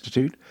Cato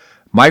Institute.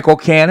 Michael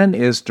Cannon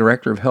is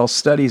Director of Health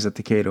Studies at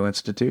the Cato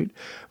Institute.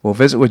 We'll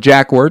visit with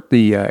Jack Wirt,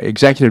 the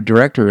Executive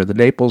Director of the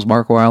Naples,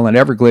 Marco Island,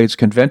 Everglades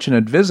Convention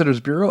and Visitors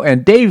Bureau,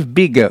 and Dave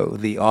Bigo,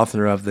 the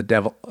author of The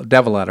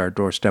Devil at Our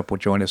Doorstep, will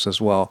join us as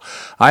well.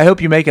 I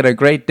hope you make it a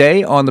great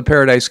day on the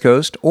Paradise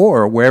Coast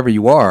or wherever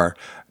you are.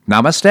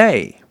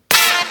 Namaste.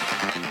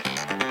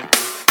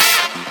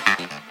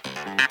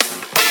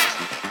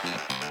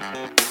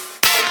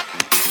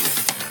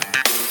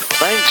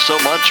 Thanks so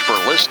much for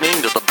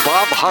listening to The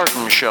Bob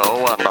Harden Show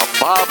on the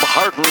Bob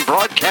Harden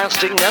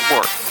Broadcasting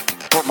Network.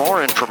 For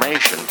more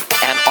information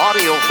and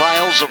audio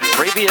files of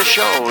previous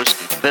shows,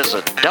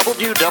 visit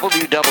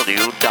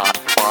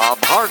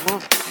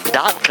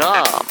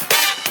www.bobharden.com.